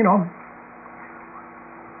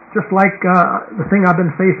 just like the thing I've been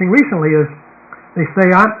facing recently is they say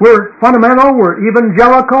we're fundamental, we're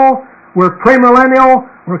evangelical, we're premillennial,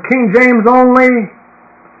 we're King James only.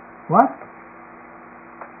 What?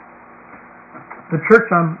 The church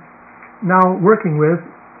I'm now working with,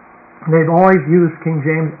 they've always used King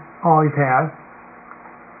James, always have.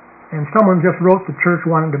 And someone just wrote the church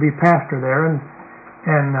wanting to be pastor there, and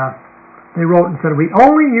they wrote and said, we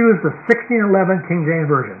only use the 1611 King James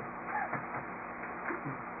Version.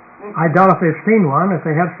 I doubt if they've seen one. If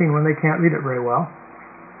they have seen one, they can't read it very well.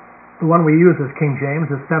 The one we use is King James,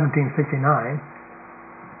 is 1769.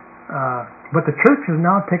 But the church has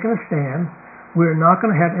now taken a stand. We're not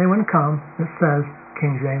going to have anyone come that says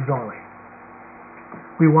King James only.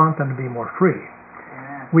 We want them to be more free.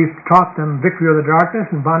 Amen. We've taught them victory of the darkness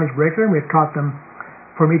and bondage breaker, and we've taught them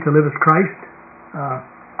for me to live as Christ.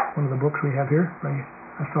 One of the books we have here.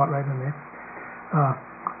 I saw it right in there.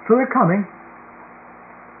 So they're coming.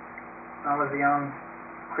 When I was a young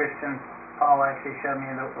Christian, Paul actually showed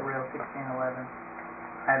me the real 1611.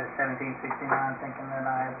 I had the 1769 thinking that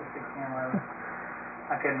I had the 1611.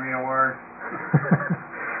 I couldn't read a word.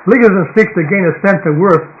 Legalism seeks to gain a sense of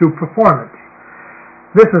worth through performance.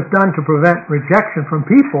 This is done to prevent rejection from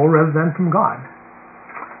people rather than from God.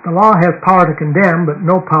 The law has power to condemn, but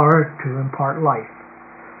no power to impart life.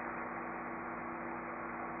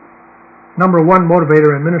 Number one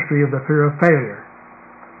motivator in ministry is the fear of failure.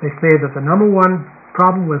 They say that the number one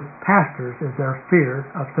problem with pastors is their fear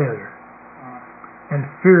of failure and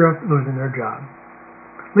fear of losing their job.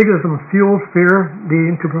 Legalism fuels fear,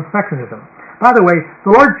 leading to perfectionism. By the way,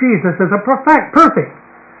 the Lord Jesus is a perfect,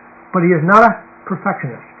 but He is not a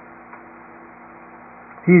perfectionist.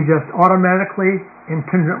 He's just automatically,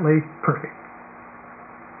 intrinsically perfect.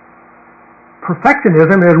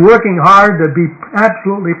 Perfectionism is working hard to be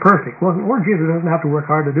absolutely perfect. Well, the Lord Jesus doesn't have to work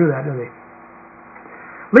hard to do that, does He?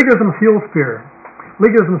 Legalism fuels fear.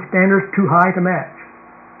 Legalism standards too high to match.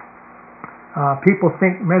 People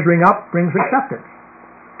think measuring up brings acceptance.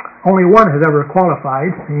 Only one has ever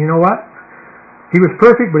qualified, and you know what? He was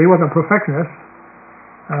perfect, but he wasn't a perfectionist.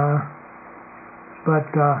 But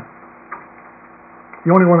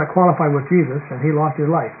the only one that qualified was Jesus, and he lost his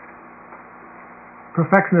life.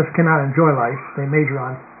 Perfectionists cannot enjoy life. They major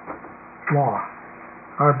on law.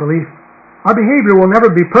 Our behavior will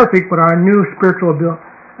never be perfect, but our new spiritual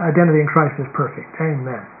identity in Christ is perfect.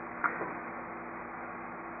 Amen.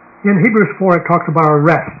 In Hebrews 4, it talks about a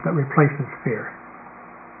rest that replaces fear.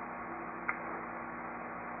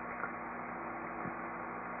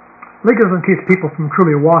 Legalism keeps people from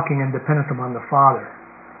truly walking in dependence upon the Father,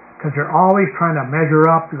 because they're always trying to measure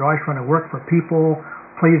up, they're always trying to work for people,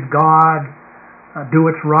 please God, do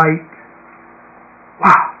what's right.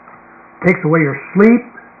 Wow! Takes away your sleep,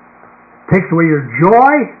 takes away your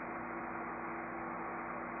joy,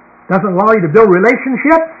 doesn't allow you to build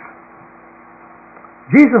relationships.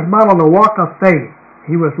 Jesus modeled a walk of faith.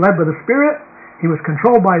 He was led by the Spirit. He was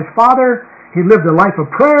controlled by His Father. He lived a life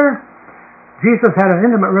of prayer. Jesus had an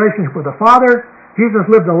intimate relationship with the Father. Jesus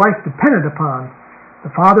lived a life dependent upon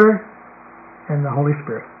the Father and the Holy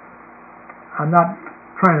Spirit. I'm not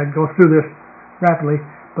trying to go through this rapidly,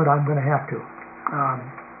 but I'm going to have to.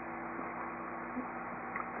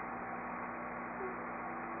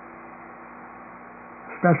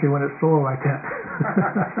 Especially when it's slow like that.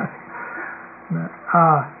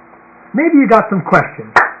 Maybe you got some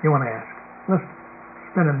questions you want to ask. Let's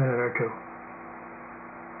spend a minute or two.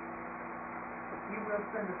 You will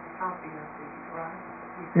send us a copy of these,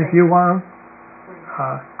 right? If you want,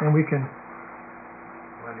 and we can.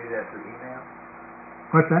 You want to do that through email?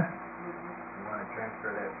 What's that? You want to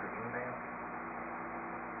transfer that through email?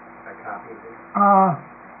 A copy of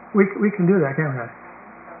it? We can do that, can't we?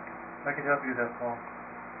 I can help you with that, Paul.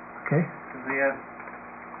 Okay. Because we have.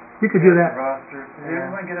 You could do that. Roster. Did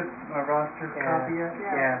everyone get a roster copy yet?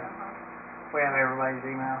 Yeah. We have everybody's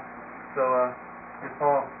email. So if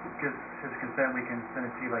Paul gives his consent, we can send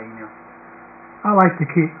it to you by email. I like to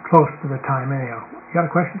keep close to the time anyhow. You got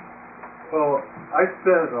a question? Well, I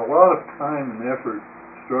spent a lot of time and effort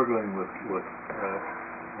struggling with when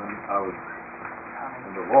I was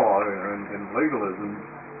in the law and in legalism,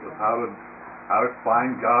 with how to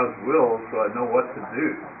find God's will so I know what to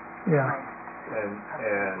do. Yeah. And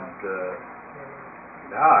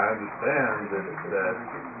now I understand that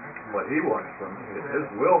what He wants from me, His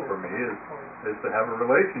will for me, is to have a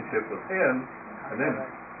relationship with Him, and then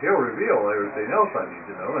He'll reveal everything else I need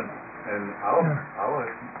to know, and I'll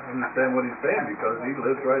understand what He's saying because He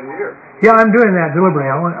lives right here. Yeah, I'm doing that deliberately.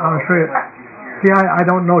 I want to show you. See, I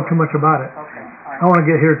don't know too much about it. Okay. I want to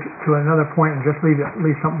get here to another point and just leave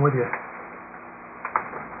something with you.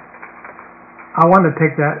 I want to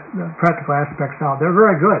take the practical aspects out. They're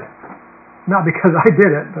very good. Not because I did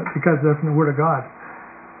it, but because that's in the Word of God.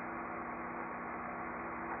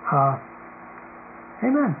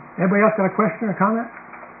 Amen. Anybody else got a question or comment?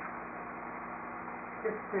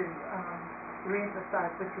 Just to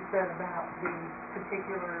reemphasize what you said about the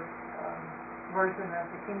particular version of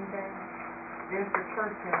the King James. There's a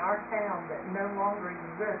church in our town that no longer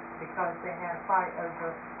exists because they had a fight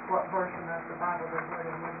over what version of the Bible they would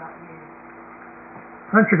and would not use.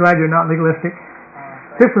 Aren't you glad you're not legalistic?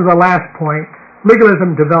 This is the last point.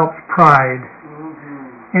 Legalism develops pride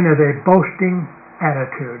and is a boasting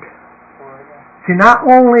attitude. See, not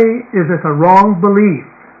only is this a wrong belief,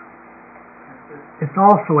 it's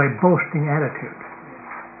also a boasting attitude.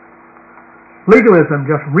 Legalism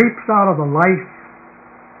just reaps out of the life.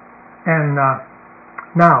 And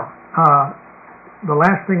now, the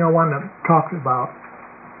last thing I want to talk about,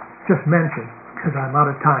 just mention, because I'm out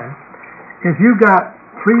of time, is you got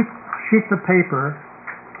 3 sheets of paper,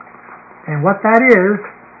 and what that is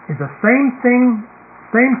the same thing,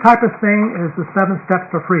 same type of thing as the 7 steps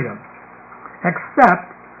to freedom,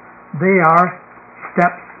 except they are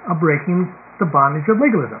steps of breaking the bondage of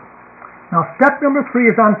legalism. Now, step number 3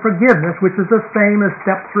 is on forgiveness, which is the same as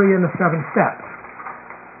step 3 in the 7 steps.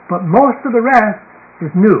 But most of the rest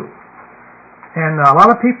is new. And a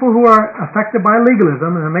lot of people who are affected by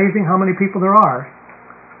legalism, and amazing how many people there are,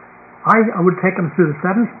 I would take them through the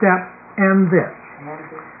 7 steps and this.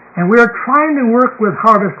 And we are trying to work with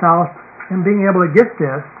Harvest House and being able to get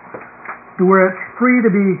this to where it's free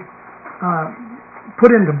to be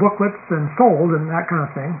put into booklets and sold and that kind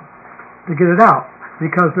of thing to get it out.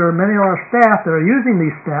 Because there are many of our staff that are using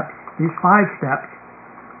these steps, these 5 steps.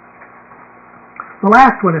 The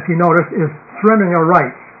last one, if you notice, is surrendering our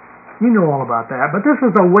rights. You know all about that. But this is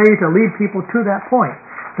a way to lead people to that point.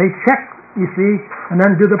 They check, you see, and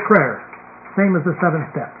then do the prayer. Same as the 7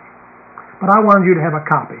 steps. But I wanted you to have a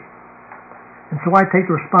copy. And so I take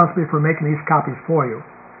the responsibility for making these copies for you.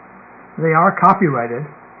 They are copyrighted.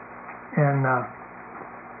 And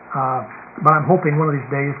but I'm hoping one of these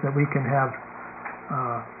days that we can have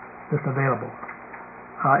this available.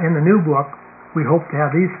 In the new book, we hope to have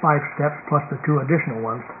these 5 steps plus the 2 additional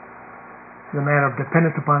ones. The matter of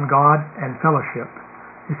dependence upon God and fellowship.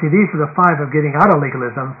 You see, these are the 5 of getting out of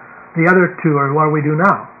legalism. The other 2 are what we do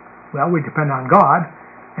now. Well, we depend on God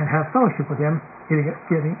and have fellowship with Him,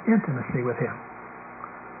 getting intimacy with Him.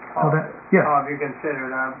 So that, yes. Have you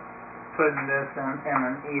considered putting this in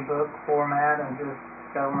an e-book format and just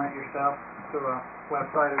selling it yourself through a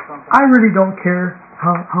website or something? I really don't care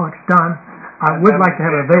how it's done. I would like to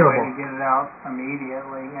have it available. Way to get it out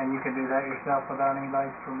immediately, and you can do that yourself without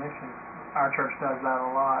anybody's permission. Our church does that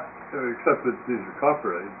a lot. Except that these are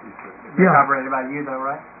copyrighted. They're copyrighted by you, though,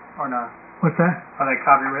 right? Or not? What's that? Are they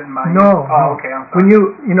copywritten by you? No. Oh, okay, I'm sorry.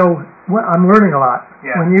 When I'm learning a lot.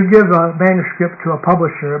 Yeah. When you give a manuscript to a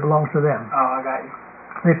publisher, it belongs to them. Oh, I got you.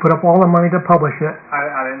 They put up all the money to publish it.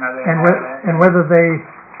 I didn't know they and had that. And whether they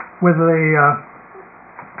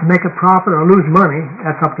make a profit or lose money,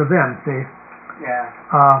 that's up to them. See. Yeah.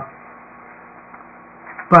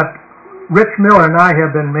 But Rich Miller and I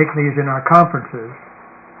have been making these in our conferences,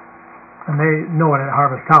 and they know it at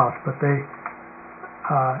Harvest House. But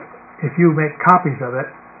if you make copies of it,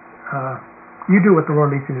 you do what the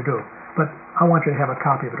Lord leads you to do. But I want you to have a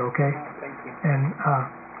copy of it, okay? Thank you. And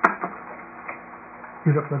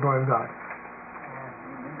use it for the glory of God.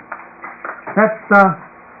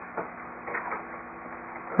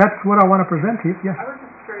 That's what I want to present to you. Yes. I was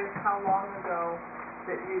just curious how long ago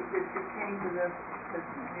that you came to this, that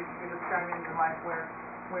you discovered in your life where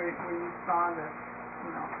you saw this,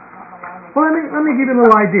 how long ago? Well, let me give you a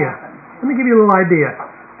little idea.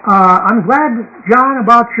 I'm glad, John,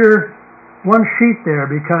 about your one sheet there,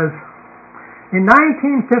 because in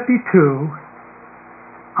 1952,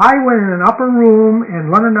 I went in an upper room in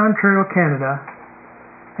London, Ontario, Canada,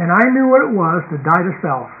 and I knew what it was to die to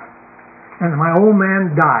self. And my old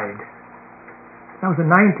man died. That was in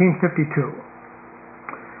 1952.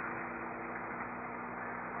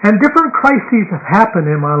 And different crises have happened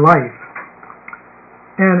in my life.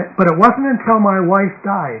 But it wasn't until my wife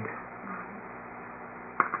died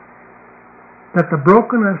that the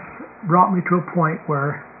brokenness brought me to a point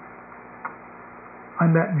where I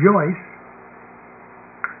met Joyce,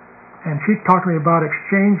 and she talked to me about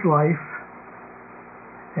Exchange Life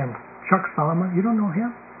and Chuck Solomon. You don't know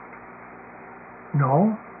him?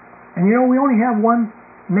 No. And we only have one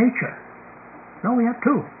nature. No, we have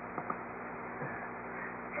 2.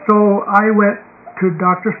 So I went to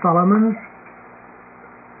Dr. Solomon's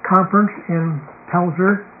conference in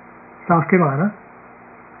Pelzer, South Carolina,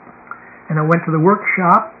 and I went to the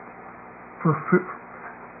workshop for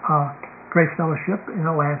Grace Fellowship in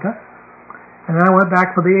Atlanta, and then I went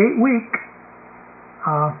back for the 8-week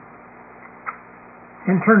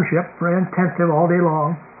internship for intensive all day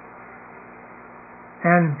long.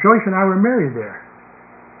 And Joyce and I were married there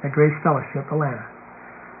at Grace Fellowship, Atlanta.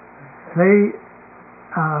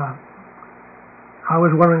 I was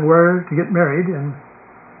wondering where to get married, and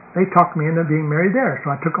they talked me into being married there. So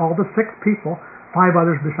I took all the 6 people, 5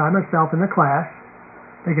 others beside myself in the class.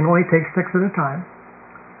 They can only take 6 at a time.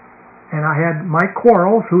 And I had Mike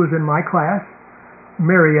Quarles, who was in my class,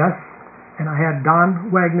 marry us. And I had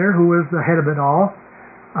Don Wagner, who was the head of it all,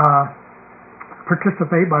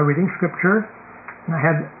 participate by reading scripture, and I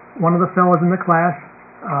had one of the fellows in the class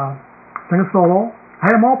sing a solo. I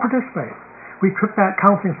had them all participate. We took that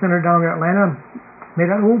counseling center down there in Atlanta and made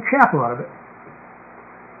a little chapel out of it.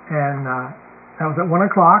 And that was at 1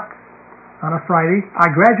 o'clock on a Friday. I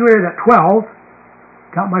graduated at 12,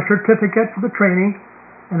 got my certificate for the training,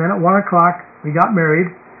 and then at 1 o'clock we got married,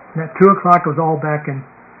 and at 2 o'clock it was all back in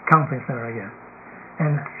counseling center again.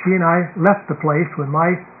 And she and I left the place with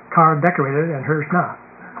my car decorated and hers not.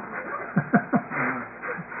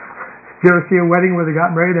 Did you ever see a wedding where they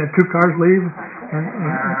got married and had two cars leave?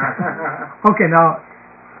 Okay, now,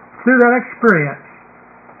 through that experience,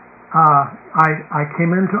 I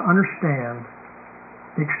came in to understand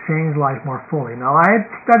the exchange life more fully. Now, I had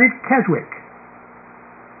studied Keswick.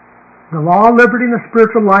 The law of liberty and the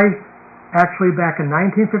spiritual life, actually back in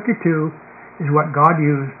 1952, is what God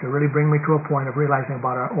used to really bring me to a point of realizing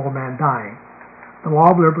about our old man dying. The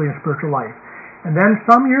law of liberty and spiritual life. And then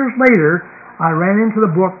some years later, I ran into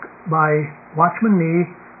the book by Watchman Nee,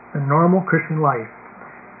 The Normal Christian Life.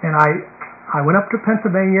 And I went up to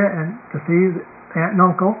Pennsylvania and to see Aunt and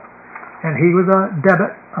Uncle, and he was a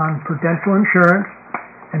debit on Prudential Insurance,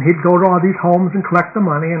 and he'd go to all these homes and collect the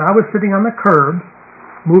money, and I was sitting on the curb,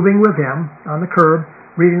 moving with him on the curb,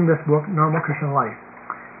 reading this book, Normal Christian Life.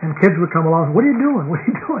 And kids would come along and say, "What are you doing? What are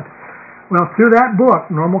you doing?" Well, through that book,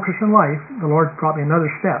 Normal Christian Life, the Lord brought me another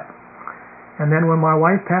step. And then when my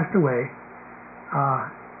wife passed away,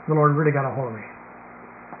 the Lord really got a hold of me.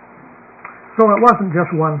 So it wasn't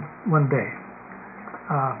just one day.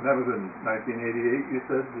 That was in 1988, you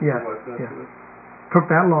said? Yes. Took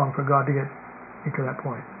that long for God to get me to that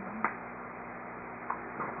point.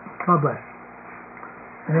 God bless.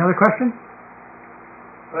 Any other questions?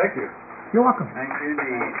 Thank you. You're welcome. Thank you, the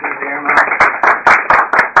Chairman.